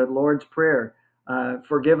to the Lord's Prayer,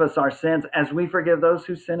 forgive us our sins as we forgive those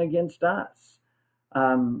who sin against us.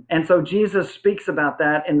 And so Jesus speaks about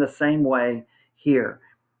that in the same way here.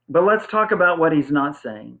 But let's talk about what he's not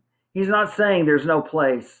saying. He's not saying there's no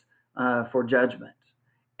place for judgment.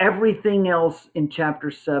 Everything else in chapter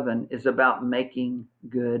 7 is about making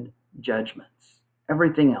good judgments.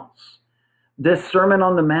 Everything else. This Sermon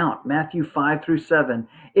on the Mount, Matthew 5 through 7,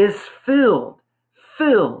 is filled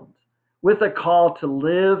with a call to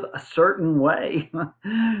live a certain way.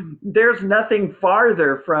 There's nothing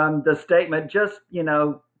farther from the statement, just,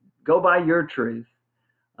 go by your truth.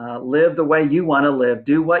 Live the way you want to live.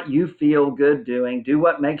 Do what you feel good doing. Do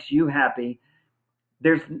what makes you happy.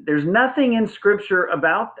 There's nothing in Scripture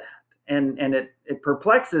about that. And it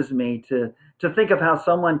perplexes me to think of how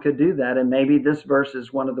someone could do that. And maybe this verse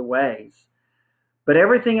is one of the ways. But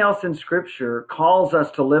everything else in Scripture calls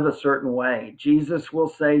us to live a certain way. Jesus will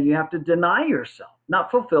say you have to deny yourself, not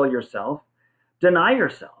fulfill yourself, deny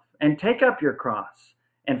yourself and take up your cross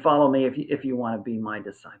and follow me if you want to be my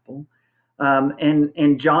disciple. And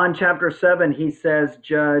in John chapter 7, he says,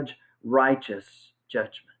 judge righteous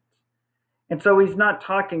judgment. And so he's not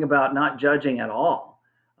talking about not judging at all.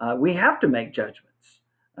 We have to make judgments.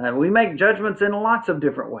 We make judgments in lots of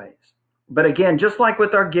different ways. But again, just like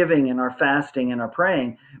with our giving and our fasting and our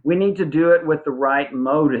praying, we need to do it with the right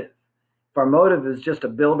motive. If our motive is just to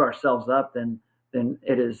build ourselves up, then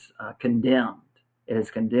it is condemned. It is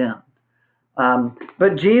condemned.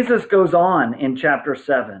 But Jesus goes on in chapter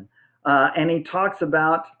 7, and he talks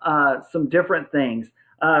about some different things.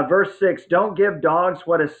 Verse 6, don't give dogs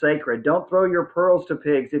what is sacred. Don't throw your pearls to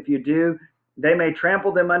pigs. If you do, they may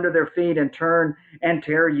trample them under their feet and turn and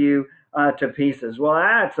tear you to pieces. Well,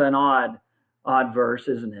 that's an odd verse,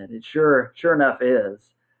 isn't it? It sure enough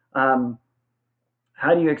is.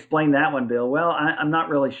 How do you explain that one, Bill? Well, I'm not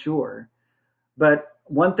really sure. But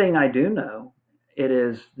one thing I do know, it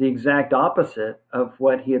is the exact opposite of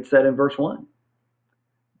what he had said in verse 1.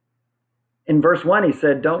 In verse 1, he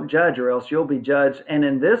said, don't judge or else you'll be judged. And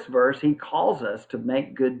in this verse, he calls us to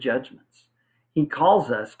make good judgments. He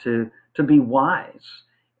calls us to be wise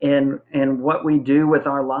in what we do with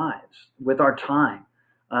our lives, with our time,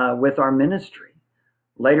 with our ministry.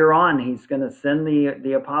 Later on, he's going to send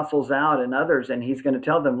the apostles out and others, and he's going to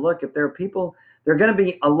tell them, look, if there are people, there are going to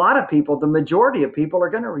be a lot of people, the majority of people are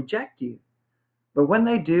going to reject you. But when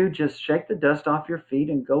they do, just shake the dust off your feet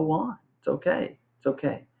and go on. It's okay. It's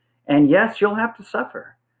okay. And yes, you'll have to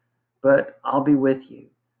suffer, but I'll be with you.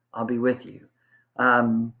 I'll be with you.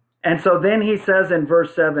 And so then he says in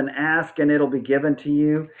verse 7, ask and it'll be given to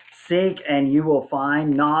you. Seek and you will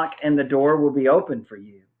find. Knock and the door will be open for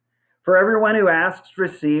you. For everyone who asks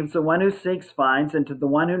receives, the one who seeks finds, and to the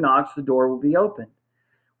one who knocks the door will be opened.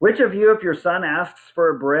 Which of you, if your son asks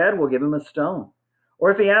for bread, will give him a stone?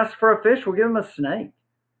 Or if he asks for a fish, will give him a snake?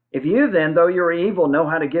 If you then, though you are evil, know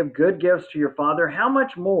how to give good gifts to your Father, how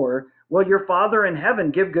much more will your Father in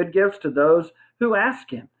heaven give good gifts to those who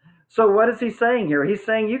ask him? So what is he saying here? He's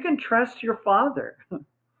saying you can trust your Father.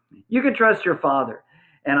 You can trust your Father.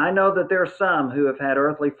 And I know that there are some who have had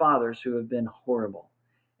earthly fathers who have been horrible.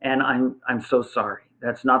 And I'm so sorry.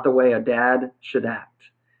 That's not the way a dad should act.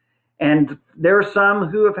 And there are some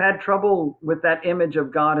who have had trouble with that image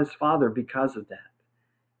of God as Father because of that.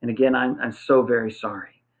 And again, I'm so very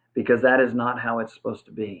sorry, because that is not how it's supposed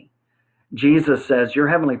to be. Jesus says your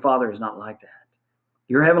Heavenly Father is not like that.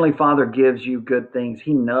 Your Heavenly Father gives you good things.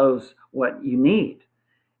 He knows what you need,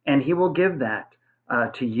 and he will give that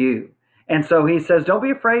to you. And so he says, don't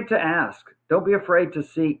be afraid to ask. Don't be afraid to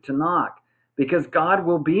seek, to knock, because God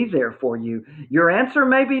will be there for you. Your answer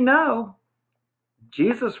may be no.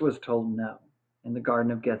 Jesus was told no in the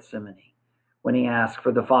Garden of Gethsemane when he asked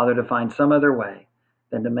for the Father to find some other way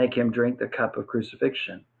than to make him drink the cup of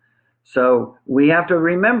crucifixion. So we have to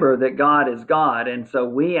remember that God is God. And so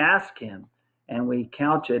we ask him and we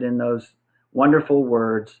couch it in those wonderful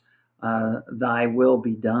words, thy will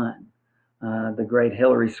be done. The great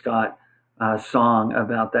Hillary Scott song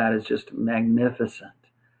about that is just magnificent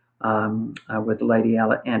with Lady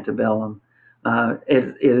Antebellum.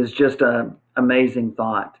 It is just an amazing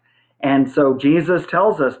thought. And so Jesus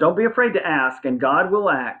tells us, don't be afraid to ask, and God will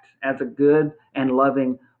act as a good and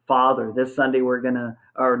loving Father. This Sunday we're going to,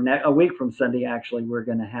 or a week from Sunday actually, we're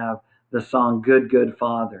going to have the song Good, Good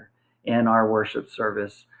Father in our worship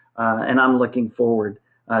service. And I'm looking forward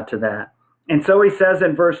to that. And so he says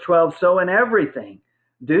in verse 12, so in everything,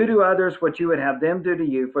 do to others what you would have them do to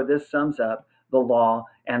you, for this sums up the law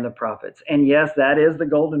and the prophets. And yes, that is the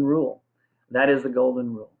golden rule. That is the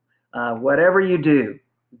golden rule. Whatever you do,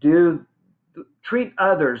 treat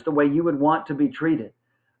others the way you would want to be treated.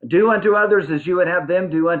 Do unto others as you would have them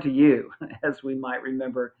do unto you, as we might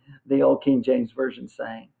remember the old King James Version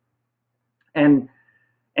saying. And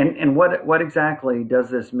what exactly does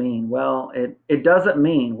this mean? Well, it doesn't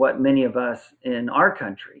mean what many of us in our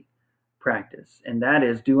country practice, and that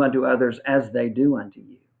is do unto others as they do unto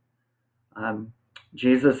you.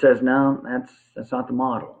 Jesus says, no, that's not the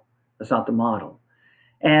model. That's not the model.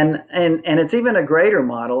 And it's even a greater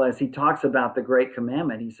model as he talks about the great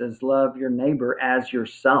commandment. He says, love your neighbor as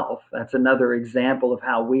yourself. That's another example of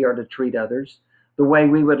how we are to treat others, the way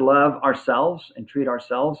we would love ourselves and treat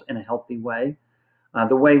ourselves in a healthy way,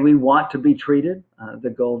 the way we want to be treated,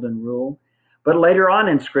 the golden rule. But later on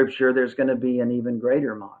in Scripture, there's going to be an even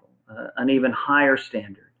greater model, an even higher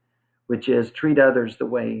standard, which is treat others the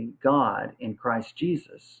way God in Christ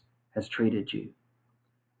Jesus has treated you.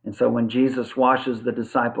 And so when Jesus washes the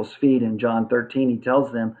disciples' feet in John 13, he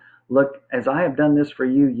tells them, look, as I have done this for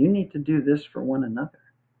you, you need to do this for one another.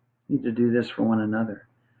 You need to do this for one another.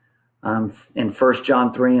 In 1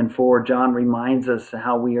 John 3 and 4, John reminds us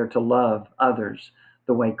how we are to love others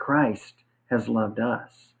the way Christ has loved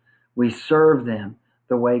us. We serve them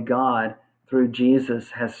the way God, through Jesus,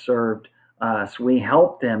 has served us. We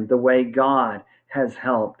help them the way God has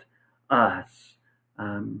helped us.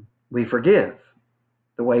 We forgive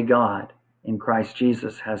the way God in Christ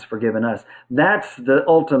Jesus has forgiven us. That's the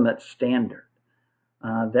ultimate standard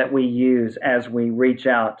that we use as we reach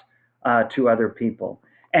out to other people.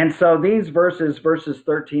 And so these verses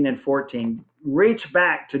 13 and 14, reach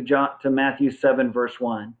back to Matthew 7, verse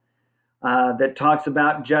 1, that talks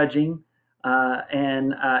about judging,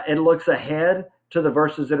 and it looks ahead to the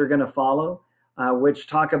verses that are going to follow, which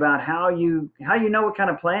talk about how you know what kind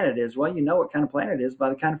of plant it is. Well, you know what kind of plant it is by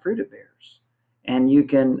the kind of fruit it bears. And you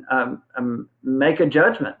can make a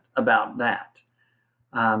judgment about that.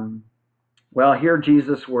 Well, hear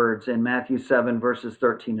Jesus' words in Matthew 7, verses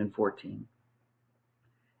 13 and 14.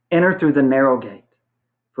 Enter through the narrow gate,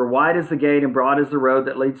 for wide is the gate and broad is the road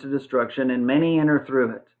that leads to destruction, and many enter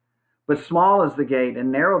through it. But small is the gate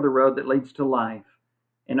and narrow the road that leads to life,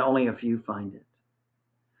 and only a few find it.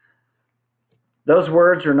 Those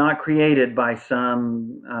words are not created by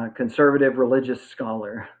some conservative religious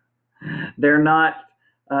scholar. They're not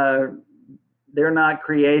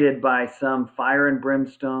created by some fire and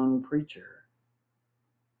brimstone preacher.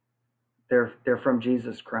 They're from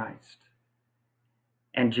Jesus Christ.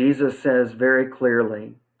 And Jesus says very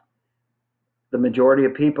clearly, the majority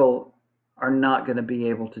of people are not going to be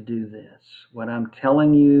able to do this. What I'm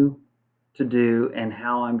telling you to do and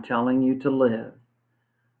how I'm telling you to live,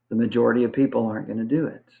 the majority of people aren't going to do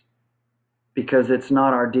it because it's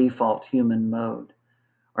not our default human mode.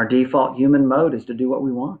 Our default human mode is to do what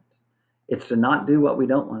we want. It's to not do what we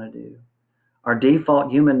don't want to do. Our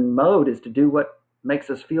default human mode is to do what makes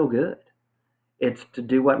us feel good. It's to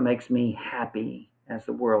do what makes me happy, as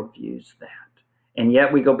the world views that. And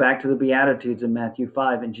yet we go back to the Beatitudes in Matthew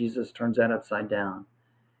 5, and Jesus turns that upside down.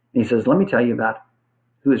 And he says, let me tell you about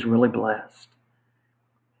who is really blessed.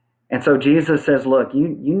 And so Jesus says, look, you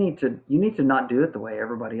need to not do it the way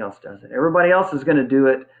everybody else does it. Everybody else is going to do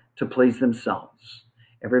it to please themselves.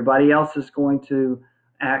 Everybody else is going to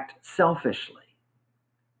act selfishly.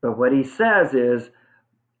 But what he says is,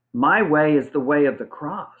 my way is the way of the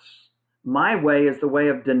cross. My way is the way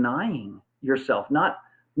of denying yourself,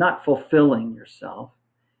 not fulfilling yourself.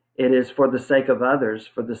 It is for the sake of others,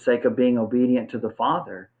 for the sake of being obedient to the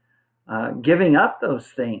Father, giving up those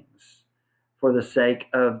things for the sake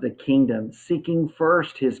of the kingdom, seeking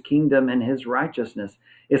first his kingdom and his righteousness.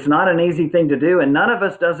 It's not an easy thing to do, and none of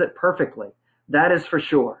us does it perfectly. That is for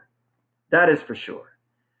sure. That is for sure.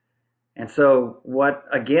 And so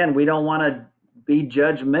we don't want to be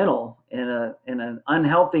judgmental in an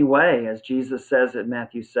unhealthy way, as Jesus says in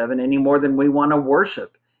Matthew 7, any more than we want to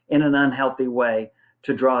worship in an unhealthy way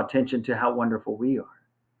to draw attention to how wonderful we are.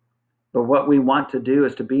 But what we want to do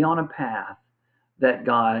is to be on a path that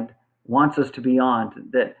God wants us to be on,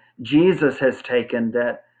 that Jesus has taken,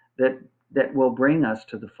 that will bring us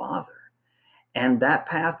to the Father. And that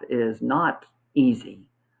path is not easy.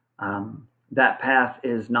 That path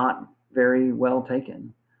is not very well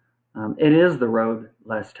taken. It is the road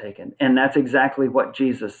less taken. And that's exactly what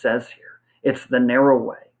Jesus says here. It's the narrow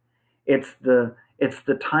way. It's the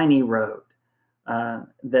tiny road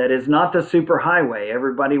that is not the super highway.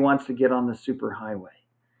 Everybody wants to get on the super highway.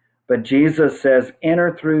 But Jesus says,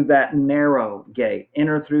 enter through that narrow gate.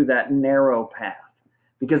 Enter through that narrow path.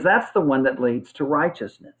 Because that's the one that leads to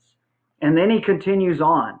righteousness. And then he continues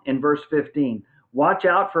on in verse 15. Watch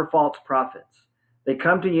out for false prophets. They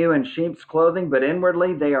come to you in sheep's clothing, but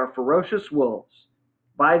inwardly they are ferocious wolves.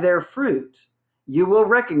 By their fruit, you will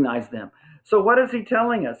recognize them. So what is he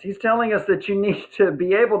telling us? He's telling us that you need to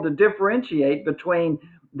be able to differentiate between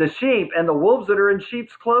the sheep and the wolves that are in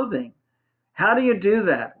sheep's clothing. How do you do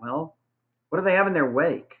that? Well, what do they have in their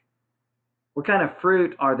wake? What kind of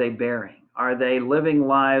fruit are they bearing? Are they living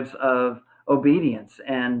lives of obedience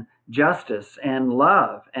and justice and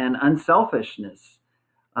love and unselfishness?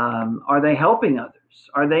 Are they helping others?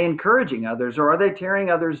 Are they encouraging others? Or are they tearing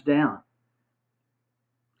others down?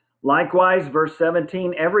 Likewise, verse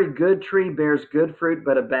 17, every good tree bears good fruit,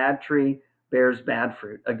 but a bad tree bears bad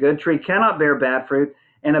fruit. A good tree cannot bear bad fruit,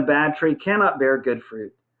 and a bad tree cannot bear good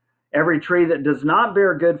fruit. Every tree that does not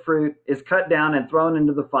bear good fruit is cut down and thrown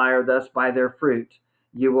into the fire. Thus, by their fruit,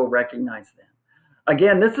 you will recognize them.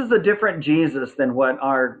 Again, this is a different Jesus than what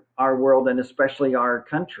our world and especially our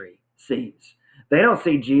country sees. They don't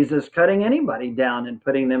see Jesus cutting anybody down and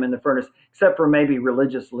putting them in the furnace, except for maybe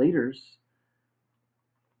religious leaders.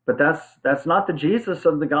 But that's not the Jesus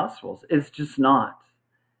of the Gospels. It's just not.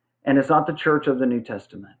 And it's not the church of the New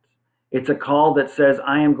Testament. It's a call that says,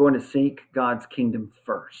 I am going to seek God's kingdom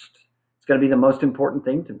first. It's going to be the most important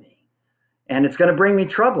thing to me. And it's going to bring me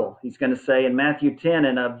trouble. He's going to say in Matthew 10,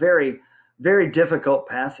 in a very, very difficult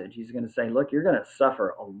passage, he's going to say, look, you're going to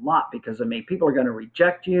suffer a lot because of me. People are going to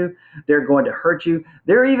reject you. They're going to hurt you.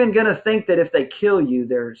 They're even going to think that if they kill you,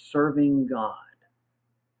 they're serving God,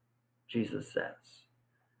 Jesus says.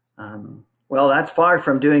 Well, that's far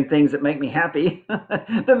from doing things that make me happy,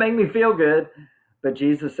 that make me feel good. But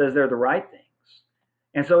Jesus says they're the right things.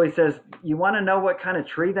 And so he says, you want to know what kind of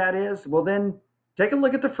tree that is? Well, then take a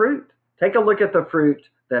look at the fruit. Take a look at the fruit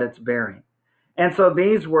that it's bearing. And so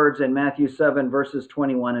these words in Matthew 7, verses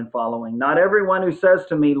 21 and following, not everyone who says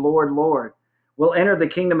to me, Lord, Lord, will enter the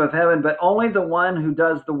kingdom of heaven, but only the one who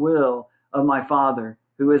does the will of my Father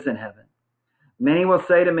who is in heaven. Many will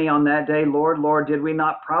say to me on that day, Lord, Lord, did we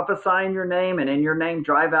not prophesy in your name, and in your name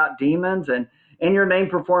drive out demons, and in your name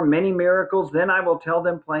perform many miracles? Then I will tell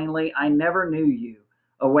them plainly, I never knew you.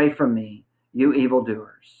 Away from me, you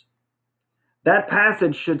evildoers. That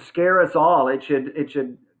passage should scare us all. It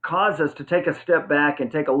should cause us to take a step back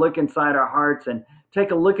and take a look inside our hearts and take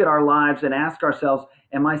a look at our lives and ask ourselves,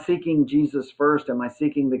 am I seeking Jesus first? Am I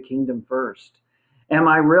seeking the kingdom first? Am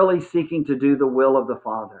I really seeking to do the will of the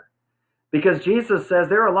Father? Because Jesus says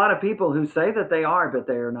there are a lot of people who say that they are, but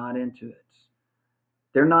they are not into it.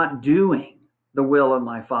 They're not doing the will of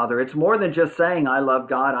my Father. It's more than just saying, I love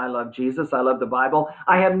God, I love Jesus, I love the Bible.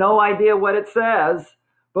 I have no idea what it says,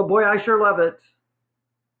 but boy, I sure love it.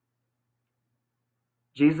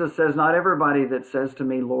 Jesus says, not everybody that says to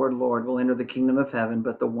me, Lord, Lord, will enter the kingdom of heaven,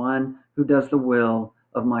 but the one who does the will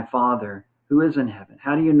of my Father who is in heaven.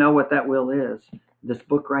 How do you know what that will is? This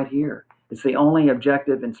book right here. It's the only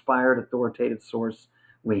objective, inspired, authoritative source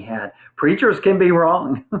we had. Preachers can be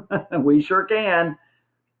wrong. We sure can.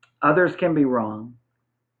 Others can be wrong.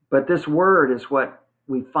 But this word is what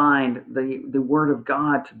we find the word of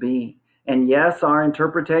God to be. And yes, our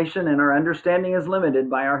interpretation and our understanding is limited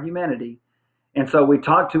by our humanity. And so we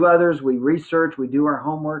talk to others, we research, we do our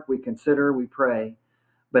homework, we consider, we pray.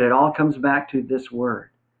 But it all comes back to this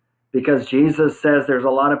word. Because Jesus says there's a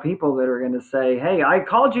lot of people that are going to say, hey, I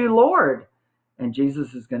called you Lord. And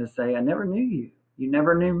Jesus is going to say, I never knew you. You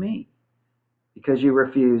never knew me. Because you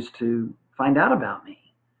refused to find out about me.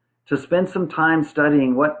 To spend some time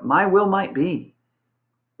studying what my will might be.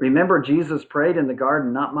 Remember, Jesus prayed in the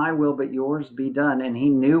garden, not my will, but yours be done. And he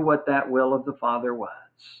knew what that will of the Father was.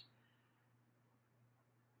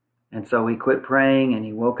 And so he quit praying and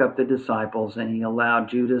he woke up the disciples and he allowed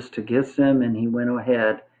Judas to kiss him, and he went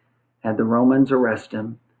ahead, had the Romans arrest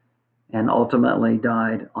him, and ultimately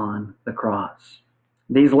died on the cross.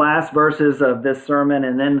 These last verses of this sermon,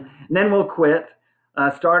 and then we'll quit,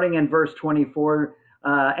 starting in verse 24.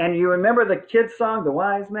 And you remember the kids' song, the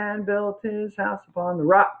wise man built his house upon the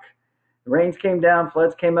rock. The rains came down,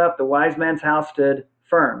 floods came up, the wise man's house stood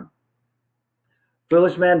firm.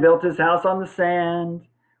 Foolish man built his house on the sand.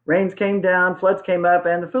 Rains came down, floods came up,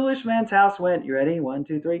 and the foolish man's house went, you ready? 1,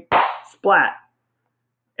 2, 3, splat.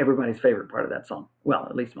 Everybody's favorite part of that song. Well,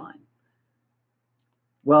 at least mine.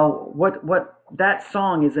 Well, what that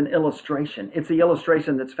song is an illustration. It's the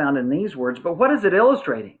illustration that's found in these words, but what is it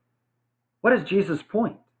illustrating? What is Jesus'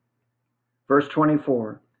 point? Verse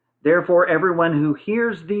 24, therefore everyone who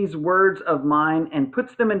hears these words of mine and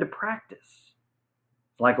puts them into practice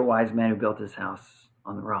is like a wise man who built his house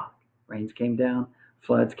on the rock. Rains came down,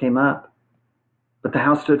 floods came up, but the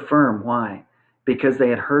house stood firm. Why? Because they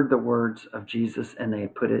had heard the words of Jesus and they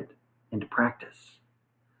had put it into practice.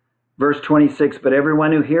 Verse 26, but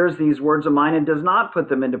everyone who hears these words of mine and does not put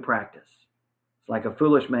them into practice is like a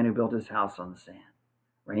foolish man who built his house on the sand.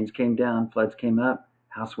 Rains came down, floods came up,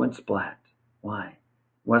 house went splat. Why? It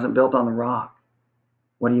wasn't built on the rock.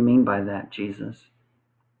 What do you mean by that, Jesus?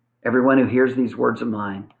 Everyone who hears these words of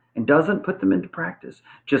mine and doesn't put them into practice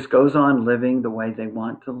just goes on living the way they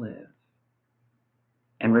want to live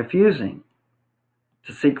and refusing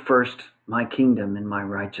to seek first my kingdom and my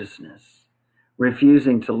righteousness,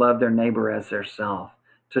 refusing to love their neighbor as their self,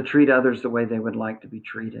 to treat others the way they would like to be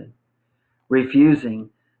treated, refusing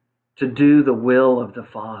to do the will of the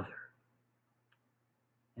Father,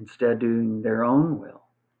 instead doing their own will.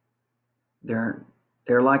 They're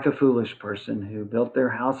like a foolish person who built their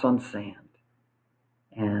house on sand,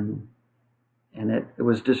 and it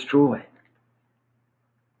was destroyed.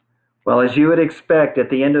 Well, as you would expect, at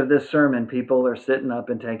the end of this sermon, people are sitting up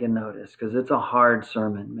and taking notice because it's a hard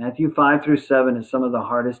sermon. Matthew 5 through 7 is some of the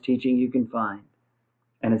hardest teaching you can find.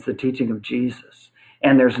 and it's the teaching of Jesus.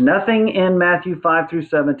 And there's nothing in Matthew 5 through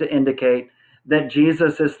 7 to indicate that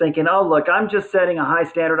Jesus is thinking, oh, look, I'm just setting a high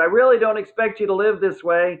standard. I really don't expect you to live this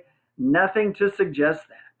way. Nothing to suggest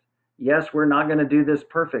that. Yes, we're not going to do this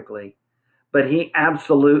perfectly, but he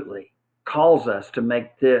absolutely calls us to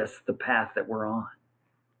make this the path that we're on.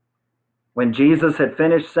 When Jesus had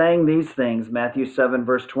finished saying these things, Matthew 7,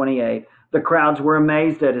 verse 28, the crowds were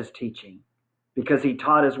amazed at his teaching because he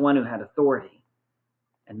taught as one who had authority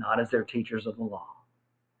and not as their teachers of the law.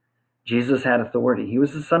 Jesus had authority. He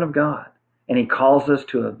was the Son of God, and he calls us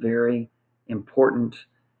to a very important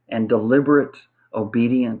and deliberate,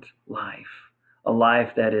 obedient life, a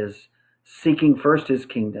life that is seeking first his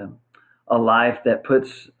kingdom, a life that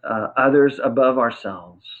puts others above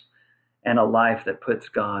ourselves, and a life that puts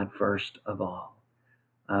God first of all.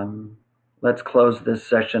 Let's close this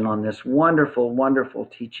session on this wonderful, wonderful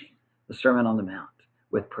teaching, the Sermon on the Mount,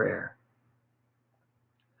 with prayer.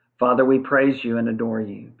 Father, we praise you and adore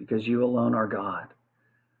you because you alone are God.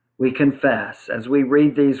 We confess as we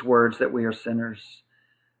read these words that we are sinners.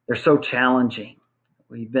 They're so challenging.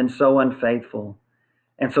 We've been so unfaithful.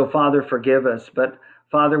 And so, Father, forgive us. But,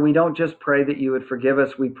 Father, we don't just pray that you would forgive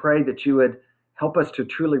us. We pray that you would help us to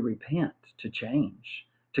truly repent, to change,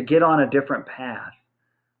 to get on a different path,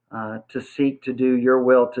 to seek to do your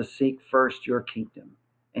will, to seek first your kingdom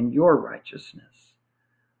and your righteousness.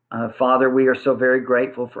 Father, we are so very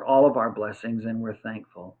grateful for all of our blessings, and we're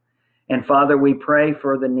thankful. And Father, we pray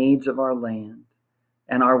for the needs of our land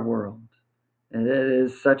and our world. It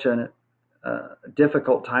is such a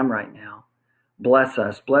difficult time right now. Bless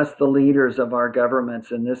us. Bless the leaders of our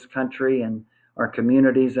governments in this country and our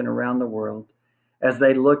communities and around the world as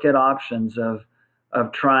they look at options of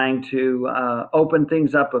trying to open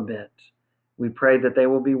things up a bit. We pray that they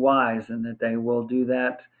will be wise and that they will do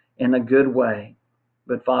that in a good way.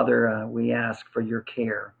 But Father, we ask for your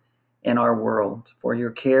care in our world, for your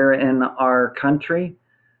care in our country,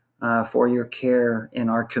 for your care in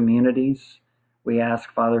our communities. We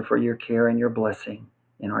ask, Father, for your care and your blessing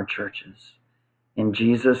in our churches. In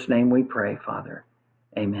Jesus' name we pray, Father.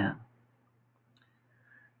 Amen.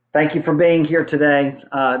 Thank you for being here today.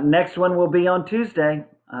 Next one will be on Tuesday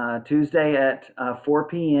at 4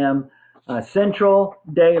 p.m. Central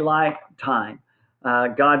Daylight Time.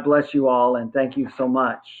 God bless you all, and thank you so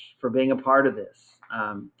much for being a part of this.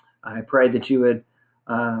 I pray that you would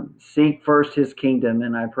seek first his kingdom,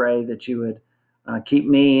 and I pray that you would keep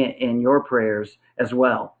me in your prayers as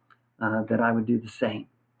well, that I would do the same.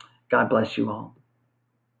 God bless you all.